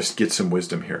 but just get some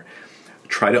wisdom here.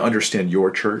 Try to understand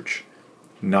your church,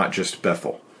 not just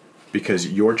Bethel, because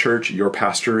your church, your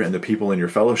pastor, and the people in your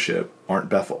fellowship aren't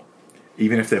Bethel,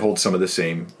 even if they hold some of the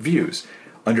same views.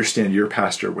 Understand your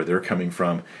pastor, where they're coming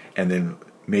from, and then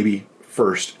maybe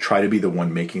first try to be the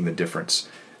one making the difference.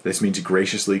 This means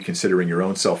graciously considering your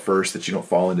own self first, that you don't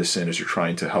fall into sin as you're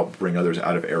trying to help bring others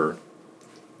out of error,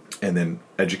 and then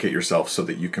educate yourself so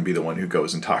that you can be the one who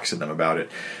goes and talks to them about it.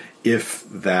 If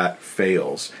that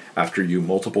fails, after you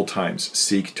multiple times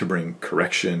seek to bring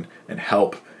correction and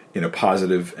help in a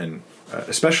positive, and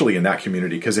especially in that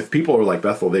community, because if people are like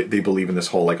Bethel, they believe in this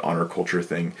whole like honor culture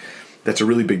thing. That's a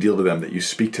really big deal to them, that you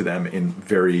speak to them in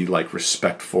very like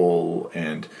respectful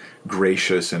and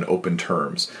gracious and open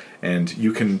terms. And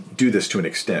you can do this to an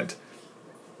extent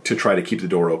to try to keep the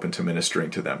door open to ministering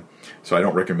to them. So I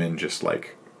don't recommend just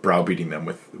like browbeating them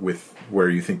with where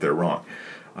you think they're wrong.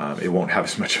 It won't have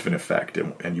as much of an effect,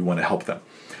 and you want to help them.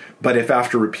 But if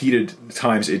after repeated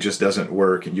times it just doesn't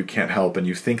work and you can't help, and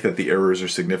you think that the errors are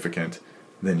significant,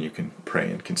 then you can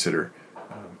pray and consider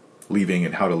leaving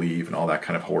and how to leave and all that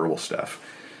kind of horrible stuff.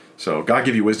 So God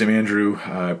give you wisdom, Andrew.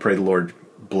 I pray the Lord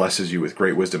blesses you with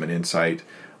great wisdom and insight,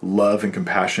 love and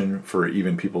compassion for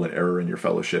even people in error in your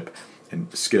fellowship,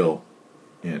 and skill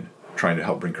in trying to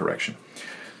help bring correction.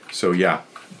 So yeah,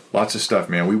 lots of stuff,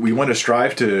 man. We want to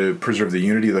strive to preserve the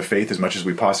unity of the faith as much as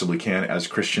we possibly can as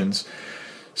Christians.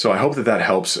 So I hope that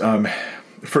helps.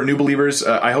 For new believers,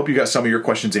 I hope you got some of your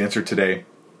questions answered today.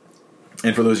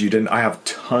 And for those of you who didn't, I have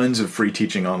tons of free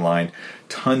teaching online,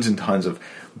 tons and tons of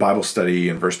Bible study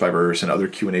and verse by verse and other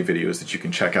Q&A videos that you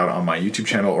can check out on my YouTube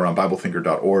channel or on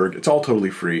BibleThinker.org. It's all totally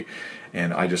free,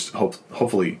 and I just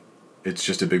hopefully it's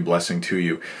just a big blessing to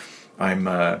you. I'm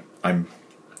going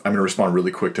to respond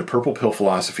really quick to Purple Pill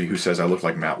Philosophy, who says I look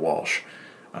like Matt Walsh.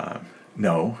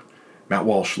 No, Matt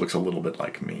Walsh looks a little bit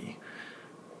like me,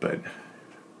 but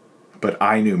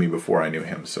I knew me before I knew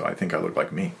him, so I think I look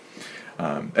like me.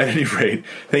 At any rate,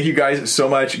 thank you guys so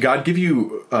much. God give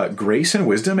you grace and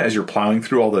wisdom as you're plowing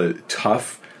through all the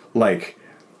tough,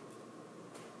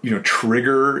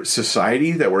 trigger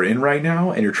society that we're in right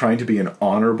now, and you're trying to be an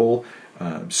honorable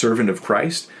servant of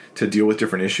Christ to deal with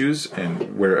different issues,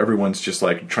 and where everyone's just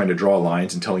like trying to draw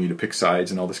lines and telling you to pick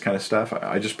sides and all this kind of stuff.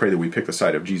 I just pray that we pick the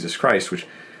side of Jesus Christ,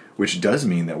 which does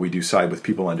mean that we do side with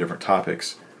people on different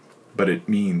topics, but it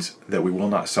means that we will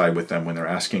not side with them when they're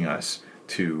asking us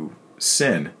to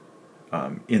sin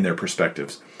in their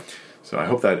perspectives. So I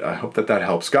hope that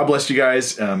helps. God bless you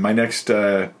guys. My next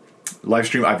live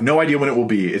stream, I have no idea when it will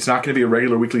be. It's not going to be a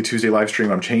regular weekly Tuesday live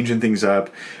stream. I'm changing things up.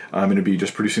 I'm going to be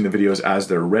just producing the videos as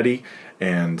they're ready,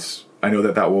 and I know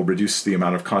that will reduce the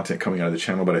amount of content coming out of the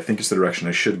channel, but I think it's the direction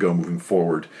I should go moving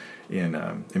forward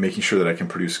in making sure that I can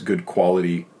produce good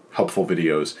quality, helpful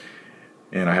videos.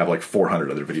 And I have like 400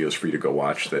 other videos for you to go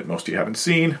watch that most of you haven't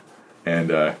seen. And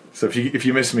so if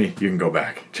you miss me, you can go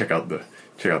back, check out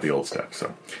the old stuff.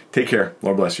 So take care.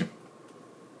 Lord bless you.